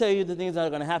 I'm going to tell you the things that are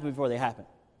going to happen before they happen.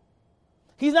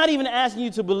 He's not even asking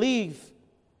you to believe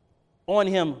on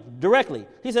him directly.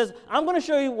 He says, I'm going to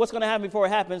show you what's going to happen before it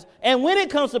happens, and when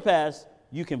it comes to pass,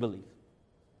 you can believe.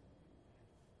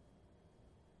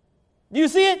 Do you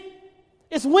see it?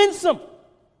 It's winsome.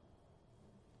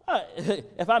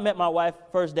 If I met my wife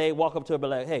first day, walk up to her and be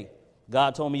like, hey,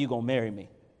 God told me you're going to marry me.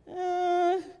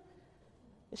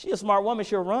 If she's a smart woman,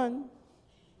 she'll run.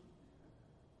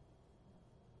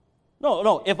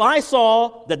 No. If I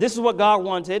saw that this is what God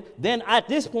wanted, then at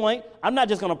this point, I'm not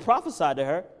just going to prophesy to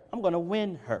her. I'm going to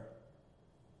win her.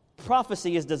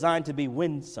 Prophecy is designed to be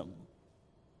winsome.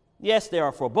 Yes, there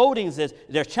are forebodings,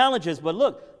 there's challenges, but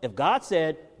look, if God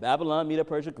said Babylon, Medo,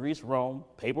 Persia, Greece, Rome,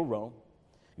 papal Rome,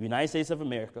 United States of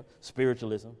America,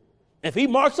 spiritualism, if he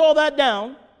marks all that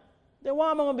down, then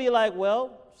why am I going to be like,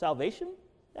 well, salvation?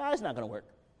 That's not going to work.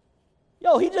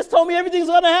 Yo, he just told me everything's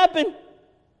going to happen.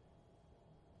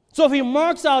 So if he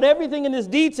marks out everything in this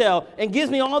detail and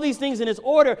gives me all these things in this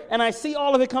order, and I see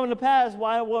all of it coming to pass,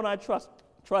 why won't I trust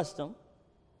him?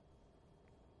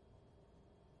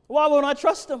 Why won't I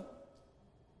trust him?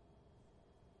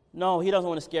 No, he doesn't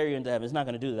want to scare you into heaven. He's not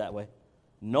going to do it that way.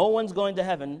 No one's going to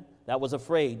heaven that was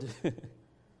afraid.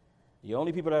 The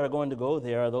only people that are going to go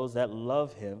there are those that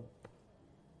love him.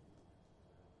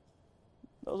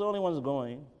 Those are the only ones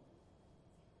going.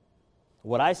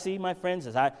 What I see, my friends,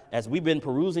 as we've been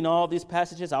perusing all these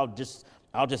passages, I'll just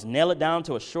nail it down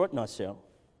to a short nutshell.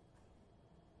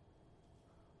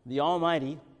 The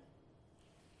Almighty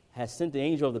has sent the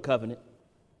angel of the covenant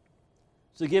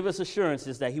to give us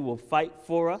assurances that he will fight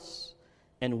for us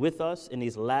and with us in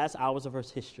these last hours of Earth's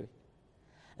history.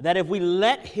 That if we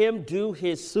let him do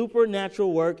his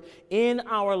supernatural work in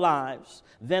our lives,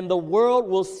 then the world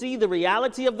will see the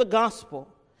reality of the gospel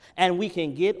and we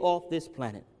can get off this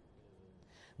planet.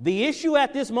 The issue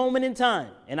at this moment in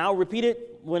time, and I'll repeat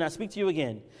it when I speak to you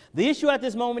again, the issue at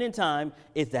this moment in time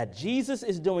is that Jesus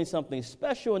is doing something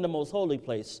special in the most holy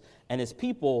place and his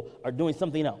people are doing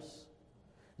something else.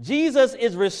 Jesus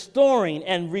is restoring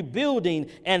and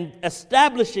rebuilding and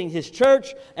establishing his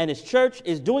church, and his church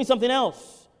is doing something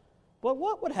else. But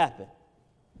what would happen?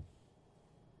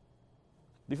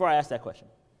 Before I ask that question.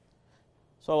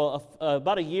 So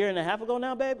about a year and a half ago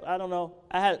now, babe, I don't know,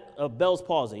 I had a Bell's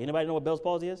palsy. Anybody know what Bell's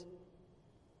palsy is?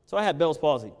 So I had Bell's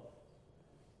palsy.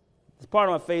 This part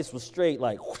of my face was straight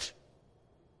like whoosh.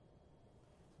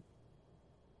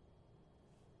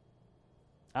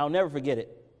 I'll never forget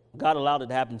it. God allowed it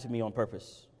to happen to me on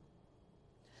purpose.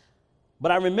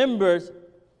 But I remember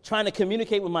trying to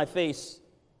communicate with my face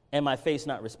and my face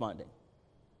not responding.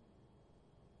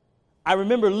 I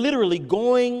remember literally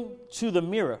going to the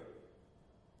mirror,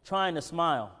 trying to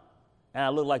smile, and I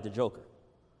looked like the Joker.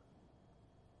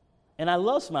 And I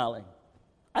love smiling.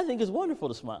 I think it's wonderful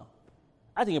to smile.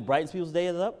 I think it brightens people's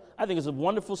days up. I think it's a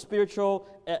wonderful spiritual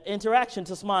interaction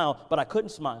to smile, but I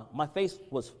couldn't smile. My face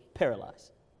was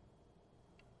paralyzed.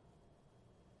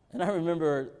 And I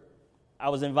remember I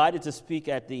was invited to speak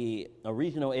at a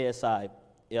regional ASI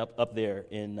up there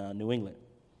in New England.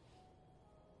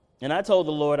 And I told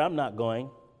the Lord, I'm not going.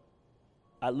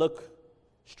 I look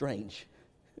strange.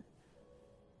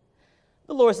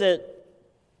 The Lord said,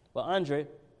 well, Andre,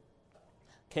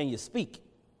 can you speak?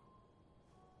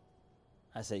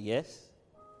 I said, yes.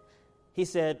 He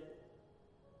said,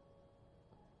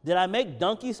 did I make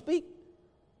donkeys speak?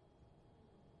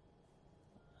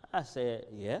 I said,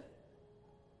 yeah.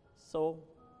 So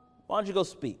why don't you go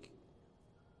speak?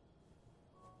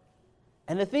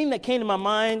 And the thing that came to my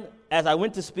mind as I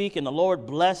went to speak and the Lord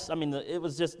blessed, it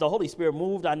was just the Holy Spirit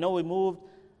moved. I know He moved.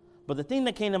 But the thing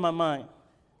that came to my mind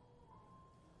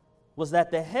was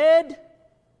that the head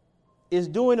is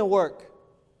doing the work,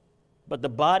 but the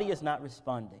body is not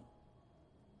responding.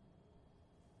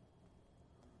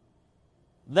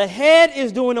 The head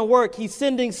is doing the work. He's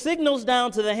sending signals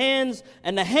down to the hands,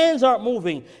 and the hands aren't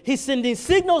moving. He's sending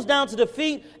signals down to the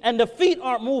feet, and the feet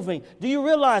aren't moving. Do you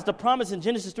realize the promise in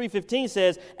Genesis 3:15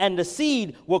 says, and the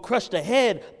seed will crush the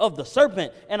head of the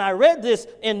serpent? And I read this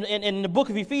in the book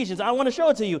of Ephesians. I want to show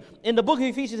it to you. In the book of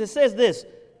Ephesians, it says this.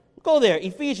 Go there,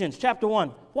 Ephesians chapter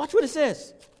 1. Watch what it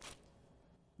says.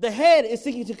 The head is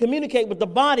seeking to communicate with the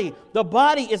body. The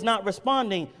body is not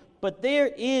responding. But there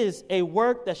is a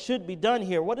work that should be done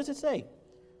here. What does it say?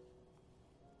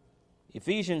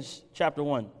 Ephesians chapter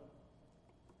 1.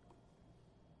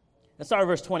 Let's start at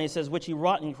verse 20. It says, which He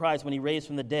wrought in Christ when He raised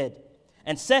from the dead,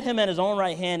 and set Him at His own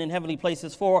right hand in heavenly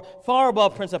places, far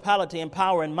above principality and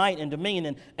power and might and dominion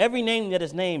and every name that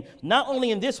is named, not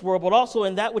only in this world, but also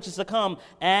in that which is to come,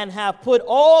 and have put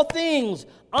all things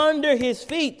under His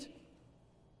feet,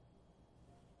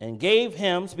 and gave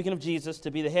Him, speaking of Jesus, to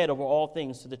be the head over all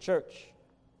things to the church.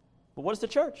 But what is the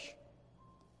church?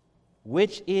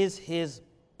 Which is His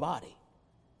body.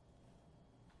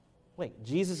 Wait,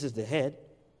 Jesus is the head.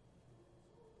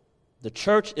 The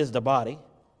church is the body.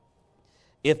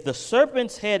 If the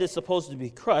serpent's head is supposed to be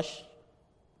crushed,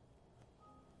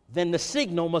 then the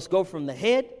signal must go from the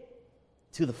head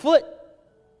to the foot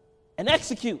and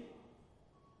execute.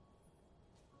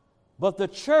 But the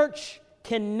church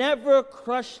can never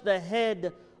crush the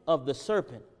head of the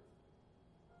serpent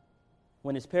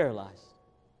when it's paralyzed.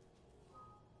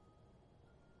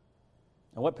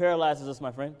 And what paralyzes us,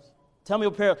 my friends? Tell me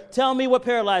what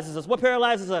paralyzes us. What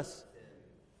paralyzes us?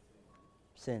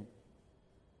 Sin.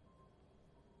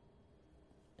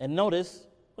 And notice,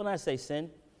 when I say sin,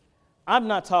 I'm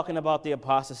not talking about the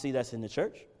apostasy that's in the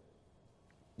church,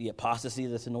 the apostasy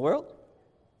that's in the world.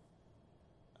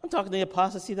 I'm talking the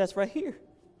apostasy that's right here.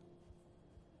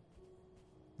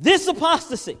 This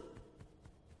apostasy,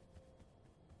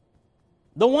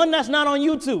 the one that's not on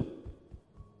YouTube,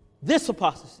 this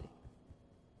apostasy,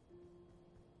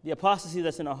 the apostasy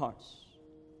that's in our hearts,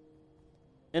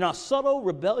 in our subtle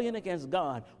rebellion against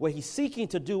God, where He's seeking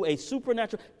to do a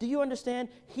supernatural. Do you understand?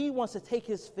 He wants to take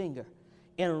His finger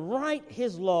and write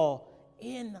His law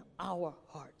in our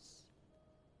hearts.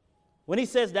 When He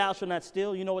says, thou shalt not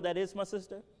steal, you know what that is, my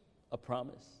sister? A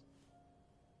promise.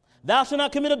 Thou shalt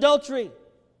not commit adultery.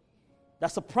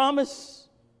 That's a promise.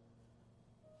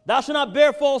 Thou shalt not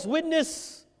bear false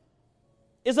witness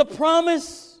is a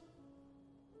promise.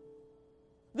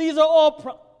 These are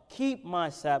all keep my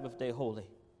Sabbath day holy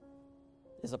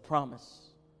is a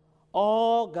promise.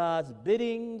 All God's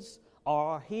biddings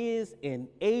are His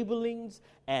enablings,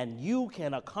 and you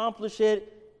can accomplish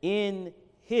it in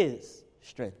His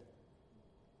strength.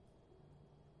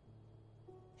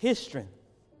 His strength.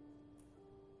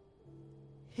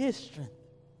 His strength.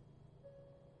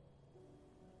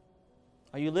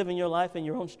 Are you living your life in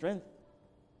your own strength?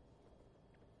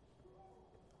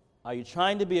 Are you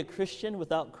trying to be a Christian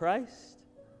without Christ?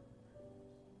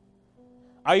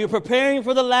 Are you preparing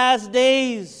for the last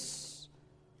days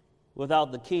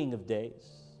without the King of days?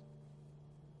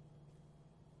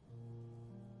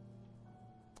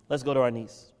 Let's go to our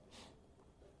knees.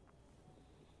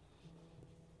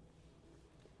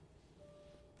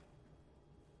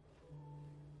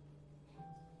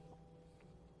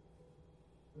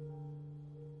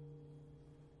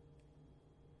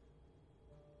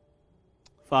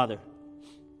 Father,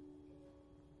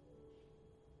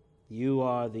 you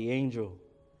are the angel.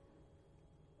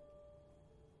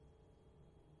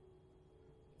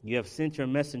 You have sent your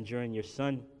messenger and your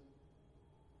Son.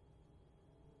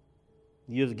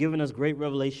 You have given us great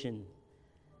revelation.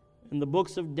 In the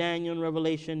books of Daniel and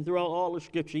Revelation, throughout all of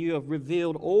Scripture, you have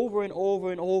revealed over and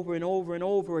over and over and over and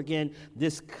over again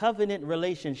this covenant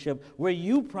relationship where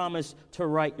you promise to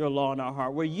write your law in our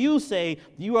heart, where you say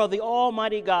you are the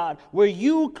Almighty God, where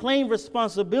you claim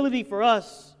responsibility for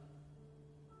us.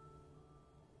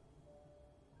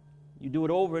 You do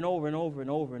it over and over and over and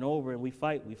over and over, and we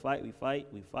fight, and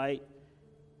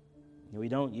we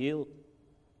don't yield.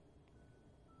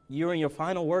 You're in your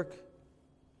final work.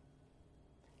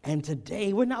 And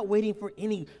today, we're not waiting for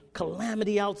any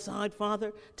calamity outside,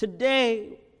 Father.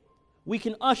 Today, we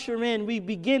can usher in, we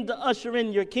begin to usher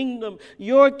in your kingdom.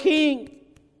 Your king,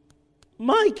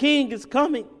 my king is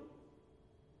coming.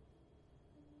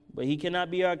 But he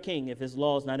cannot be our king if his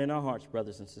law is not in our hearts,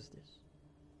 brothers and sisters.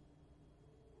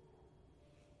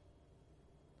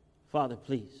 Father,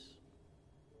 please,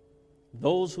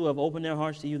 those who have opened their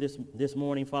hearts to you this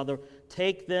morning, Father,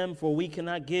 take them, for we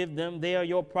cannot give them. They are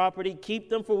your property. Keep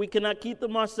them, for we cannot keep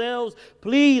them ourselves.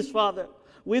 Please, Father,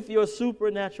 with your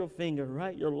supernatural finger,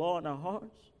 write your law in our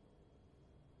hearts.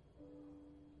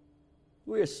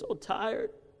 We are so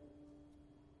tired.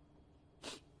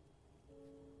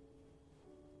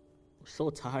 We're so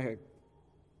tired.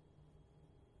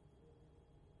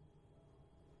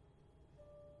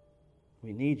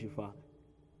 We need you, Father.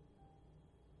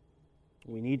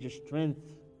 We need your strength.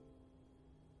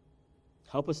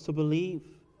 Help us to believe.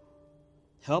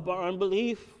 Help our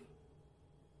unbelief.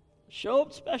 Show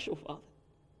up special, Father.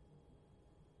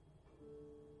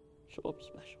 Show up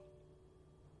special.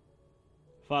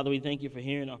 Father, we thank you for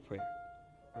hearing our prayer.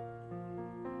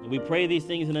 And we pray these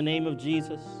things in the name of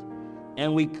Jesus,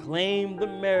 and we claim the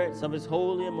merits of his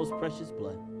holy and most precious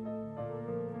blood.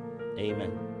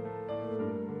 Amen.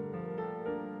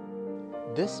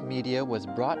 This media was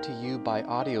brought to you by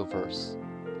Audioverse,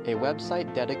 a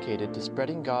website dedicated to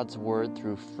spreading God's Word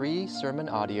through free sermon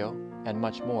audio and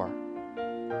much more.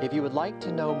 If you would like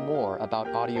to know more about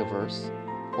Audioverse,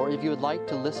 or if you would like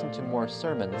to listen to more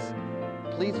sermons,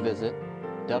 please visit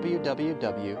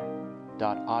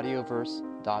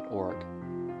www.audioverse.org.